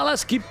then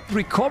Valas keep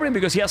recovering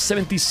because he has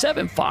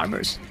 77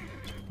 farmers.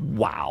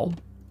 Wow.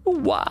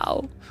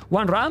 Wow.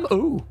 1 ram?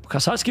 Ooh,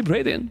 Hussars keep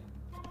raiding.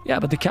 Yeah,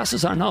 but the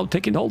castles are now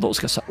taking all those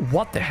Hussars.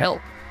 What the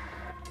hell?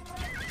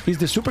 Is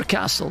the super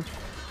castle.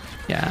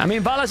 Yeah, I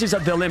mean, Valas is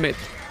at the limit.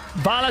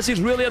 Valas is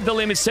really at the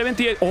limit.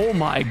 78. Oh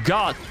my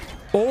god.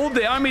 all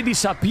the army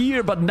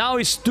disappeared, but now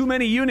it's too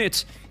many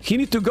units. He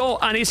needs to go,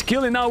 and he's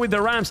killing now with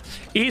the rams.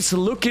 It's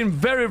looking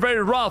very,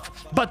 very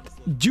rough, but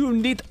you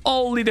need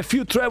only the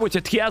few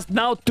trebuchets. He has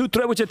now 2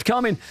 trebuchets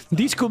coming.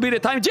 This could be the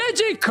time.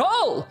 JJ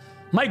Cole!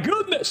 My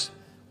goodness!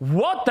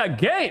 What a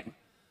game!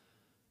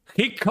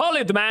 He called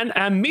it, man,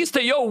 and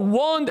Mr. Yo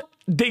won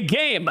the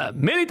game.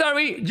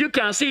 Military, you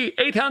can see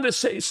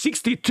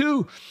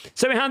 862,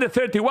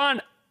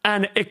 731,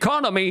 and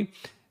economy,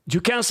 you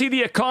can see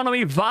the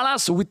economy.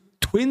 Valas with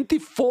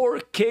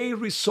 24k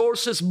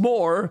resources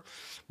more.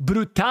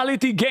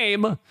 Brutality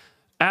game,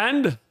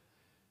 and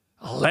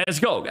let's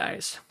go,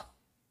 guys.